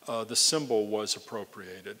the symbol was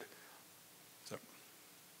appropriated. So,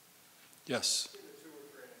 yes? Students who were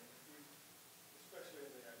training, especially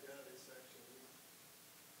in the identity section,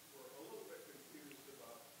 were a little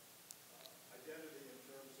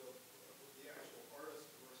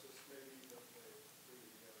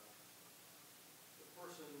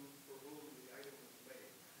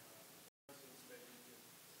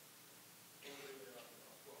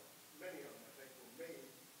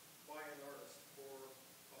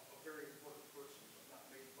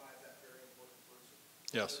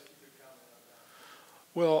Yes.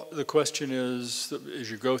 Well, the question is,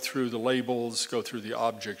 as you go through the labels, go through the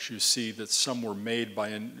objects, you see that some were made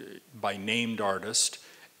by named artists,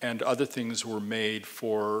 and other things were made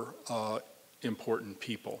for important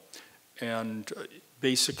people. And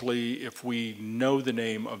basically, if we know the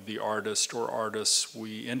name of the artist or artists,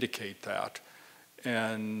 we indicate that.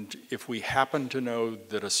 And if we happen to know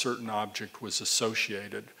that a certain object was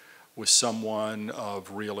associated with someone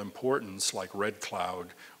of real importance, like Red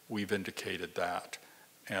Cloud, we've indicated that.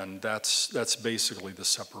 And that's basically the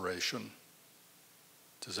separation.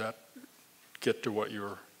 Does that get to what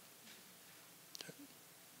you're?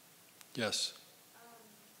 Yes.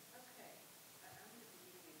 Okay. I'm going to be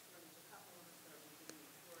giving a tour. There's a couple of us that are giving a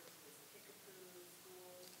tour to this Kickapoo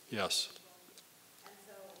school. Yes. And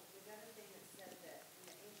so the other thing that said that in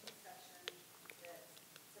the ancient section that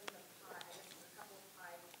some of the pie, I guess there's a couple of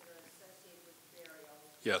pies that are associated with burial.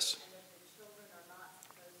 Yes. And that the children are not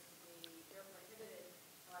supposed to be, they're prohibited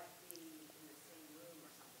to like be in the same room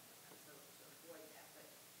or something like that, so to avoid that.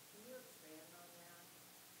 But can you expand on that?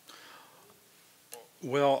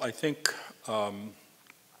 Well, I think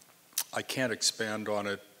I can't expand on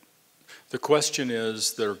it. The question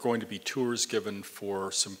is, there are going to be tours given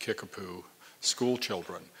for some Kickapoo school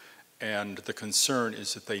children, and the concern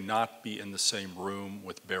is that they not be in the same room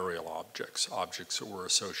with burial objects, objects that were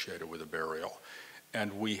associated with a burial.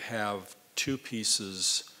 And we have two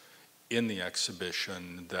pieces in the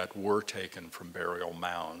exhibition that were taken from burial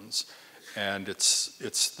mounds, and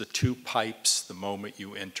it's the two pipes the moment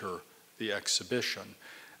you enter the exhibition.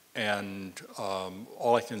 And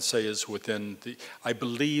all I can say is I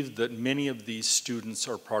believe that many of these students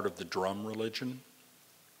are part of the drum religion,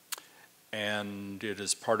 and it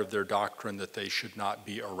is part of their doctrine that they should not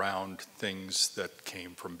be around things that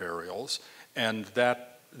came from burials. And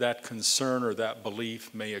that concern or that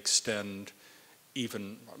belief may extend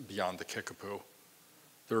even beyond the Kickapoo.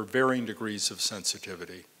 There are varying degrees of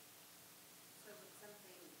sensitivity. So would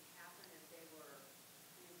something happen if they were,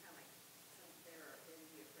 kind of like, they would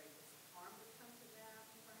be afraid that harm would come to them,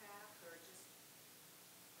 perhaps, or just?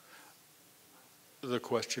 The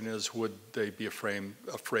question is, would they be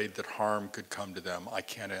afraid that harm could come to them? I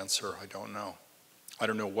can't answer. I don't know. I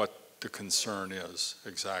don't know what the concern is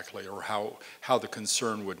exactly, or how the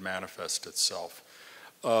concern would manifest itself.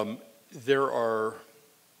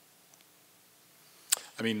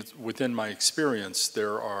 Within my experience,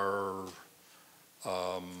 there are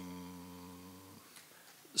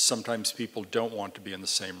sometimes people don't want to be in the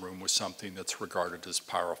same room with something that's regarded as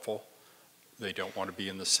powerful. They don't want to be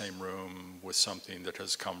in the same room with something that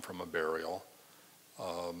has come from a burial.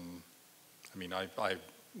 I've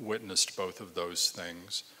witnessed both of those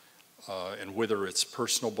things. And whether it's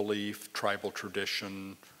personal belief, tribal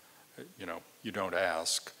tradition, you don't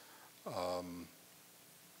ask.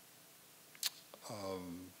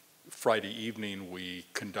 Friday evening, we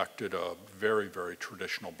conducted a very, very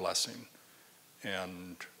traditional blessing.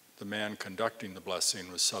 And the man conducting the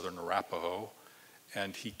blessing was Southern Arapaho,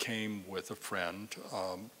 and he came with a friend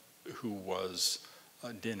who was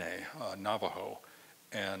Dine, Navajo,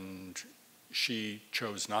 and she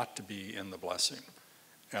chose not to be in the blessing.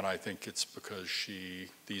 And I think it's because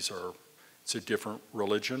it's a different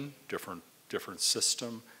religion, different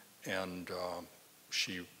system, and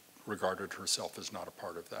she regarded herself as not a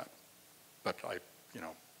part of that. But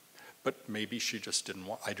maybe she just didn't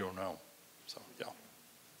want, I don't know. So, yeah.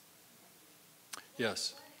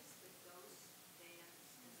 Yes? What is the ghost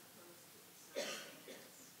dance as opposed to the sun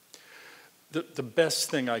dance? The best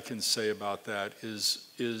thing I can say about that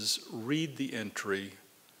is read the entry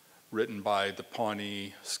written by the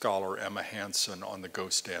Pawnee scholar Emma Hansen on the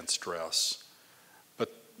ghost dance dress.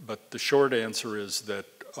 But the short answer is that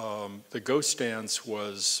the ghost dance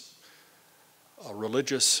was a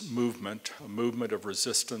religious movement, a movement of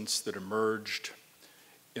resistance that emerged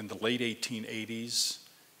in the late 1880s.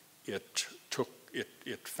 It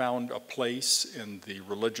found a place in the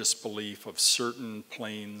religious belief of certain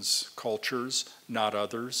plains cultures, not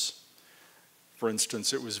others. For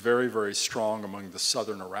instance, it was very, very strong among the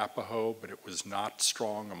Southern Arapaho, but it was not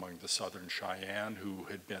strong among the Southern Cheyenne, who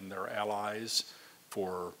had been their allies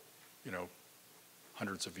for,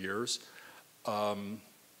 hundreds of years. And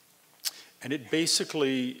it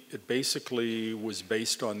basically was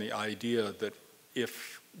based on the idea that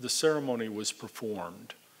if the ceremony was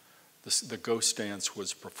performed, the ghost dance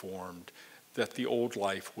was performed, that the old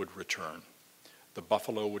life would return. The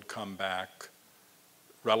buffalo would come back,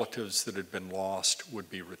 relatives that had been lost would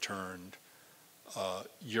be returned,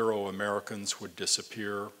 Euro-Americans would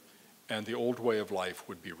disappear, and the old way of life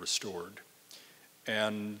would be restored.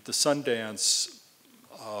 And the sun dance,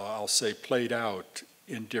 I'll say, played out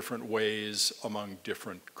in different ways among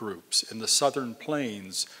different groups. In the Southern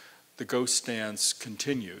Plains, the ghost dance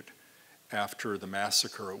continued after the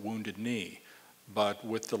massacre at Wounded Knee. But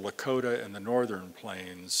with the Lakota and the Northern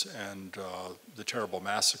Plains and the terrible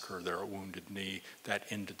massacre there at Wounded Knee, that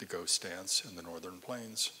ended the ghost dance in the Northern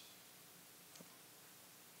Plains.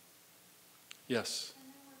 Yes?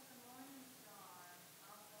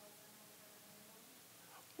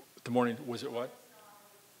 The morning, was it what?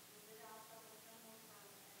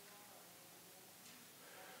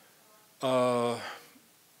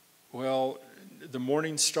 Well, the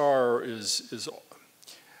morning star is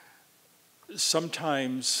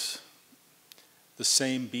sometimes the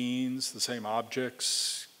same beings, the same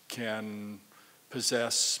objects can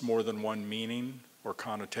possess more than one meaning or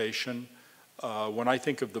connotation. When I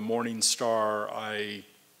think of the morning star, I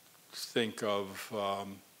think of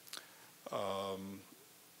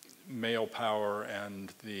male power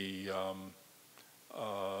and the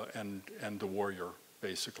warrior,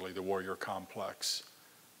 basically the warrior complex.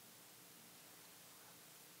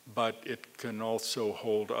 But it can also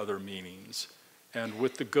hold other meanings. And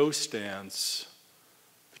with the ghost dance,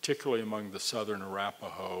 particularly among the Southern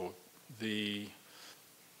Arapaho, the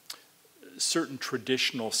certain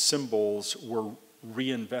traditional symbols were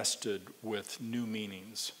reinvested with new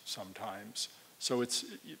meanings sometimes. So it's,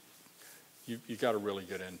 you got to really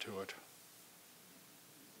get into it.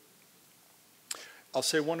 I'll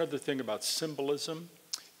say one other thing about symbolism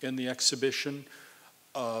in the exhibition.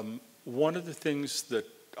 One of the things that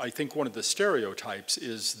I think one of the stereotypes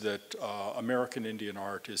is that American Indian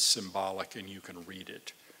art is symbolic and you can read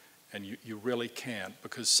it. And you really can't,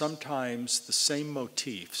 because sometimes the same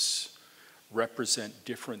motifs represent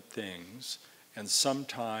different things, and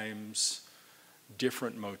sometimes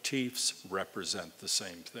different motifs represent the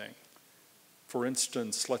same thing. For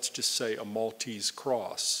instance, let's just say a Maltese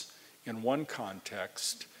cross. In one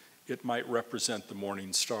context, it might represent the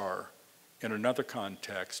morning star. In another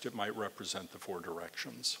context, it might represent the four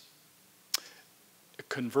directions.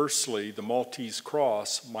 Conversely, the Maltese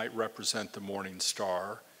cross might represent the morning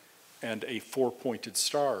star, and a four-pointed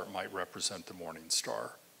star might represent the morning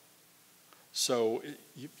star. So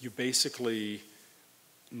you basically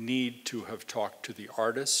need to have talked to the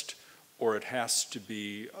artist, or it has to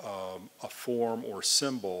be a form or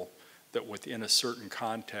symbol that within a certain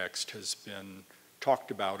context has been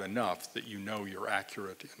talked about enough that you know you're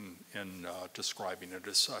accurate in describing it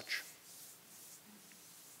as such.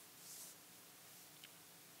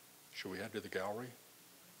 Should we head to the gallery?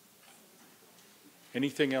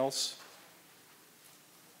 Anything else?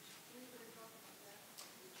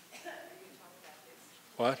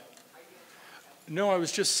 What? No, I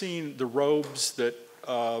was just seeing the robes that,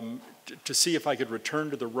 to see if I could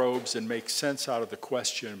return to the robes and make sense out of the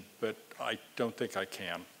question, but I don't think I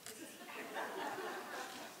can.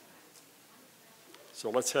 So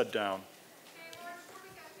let's head down.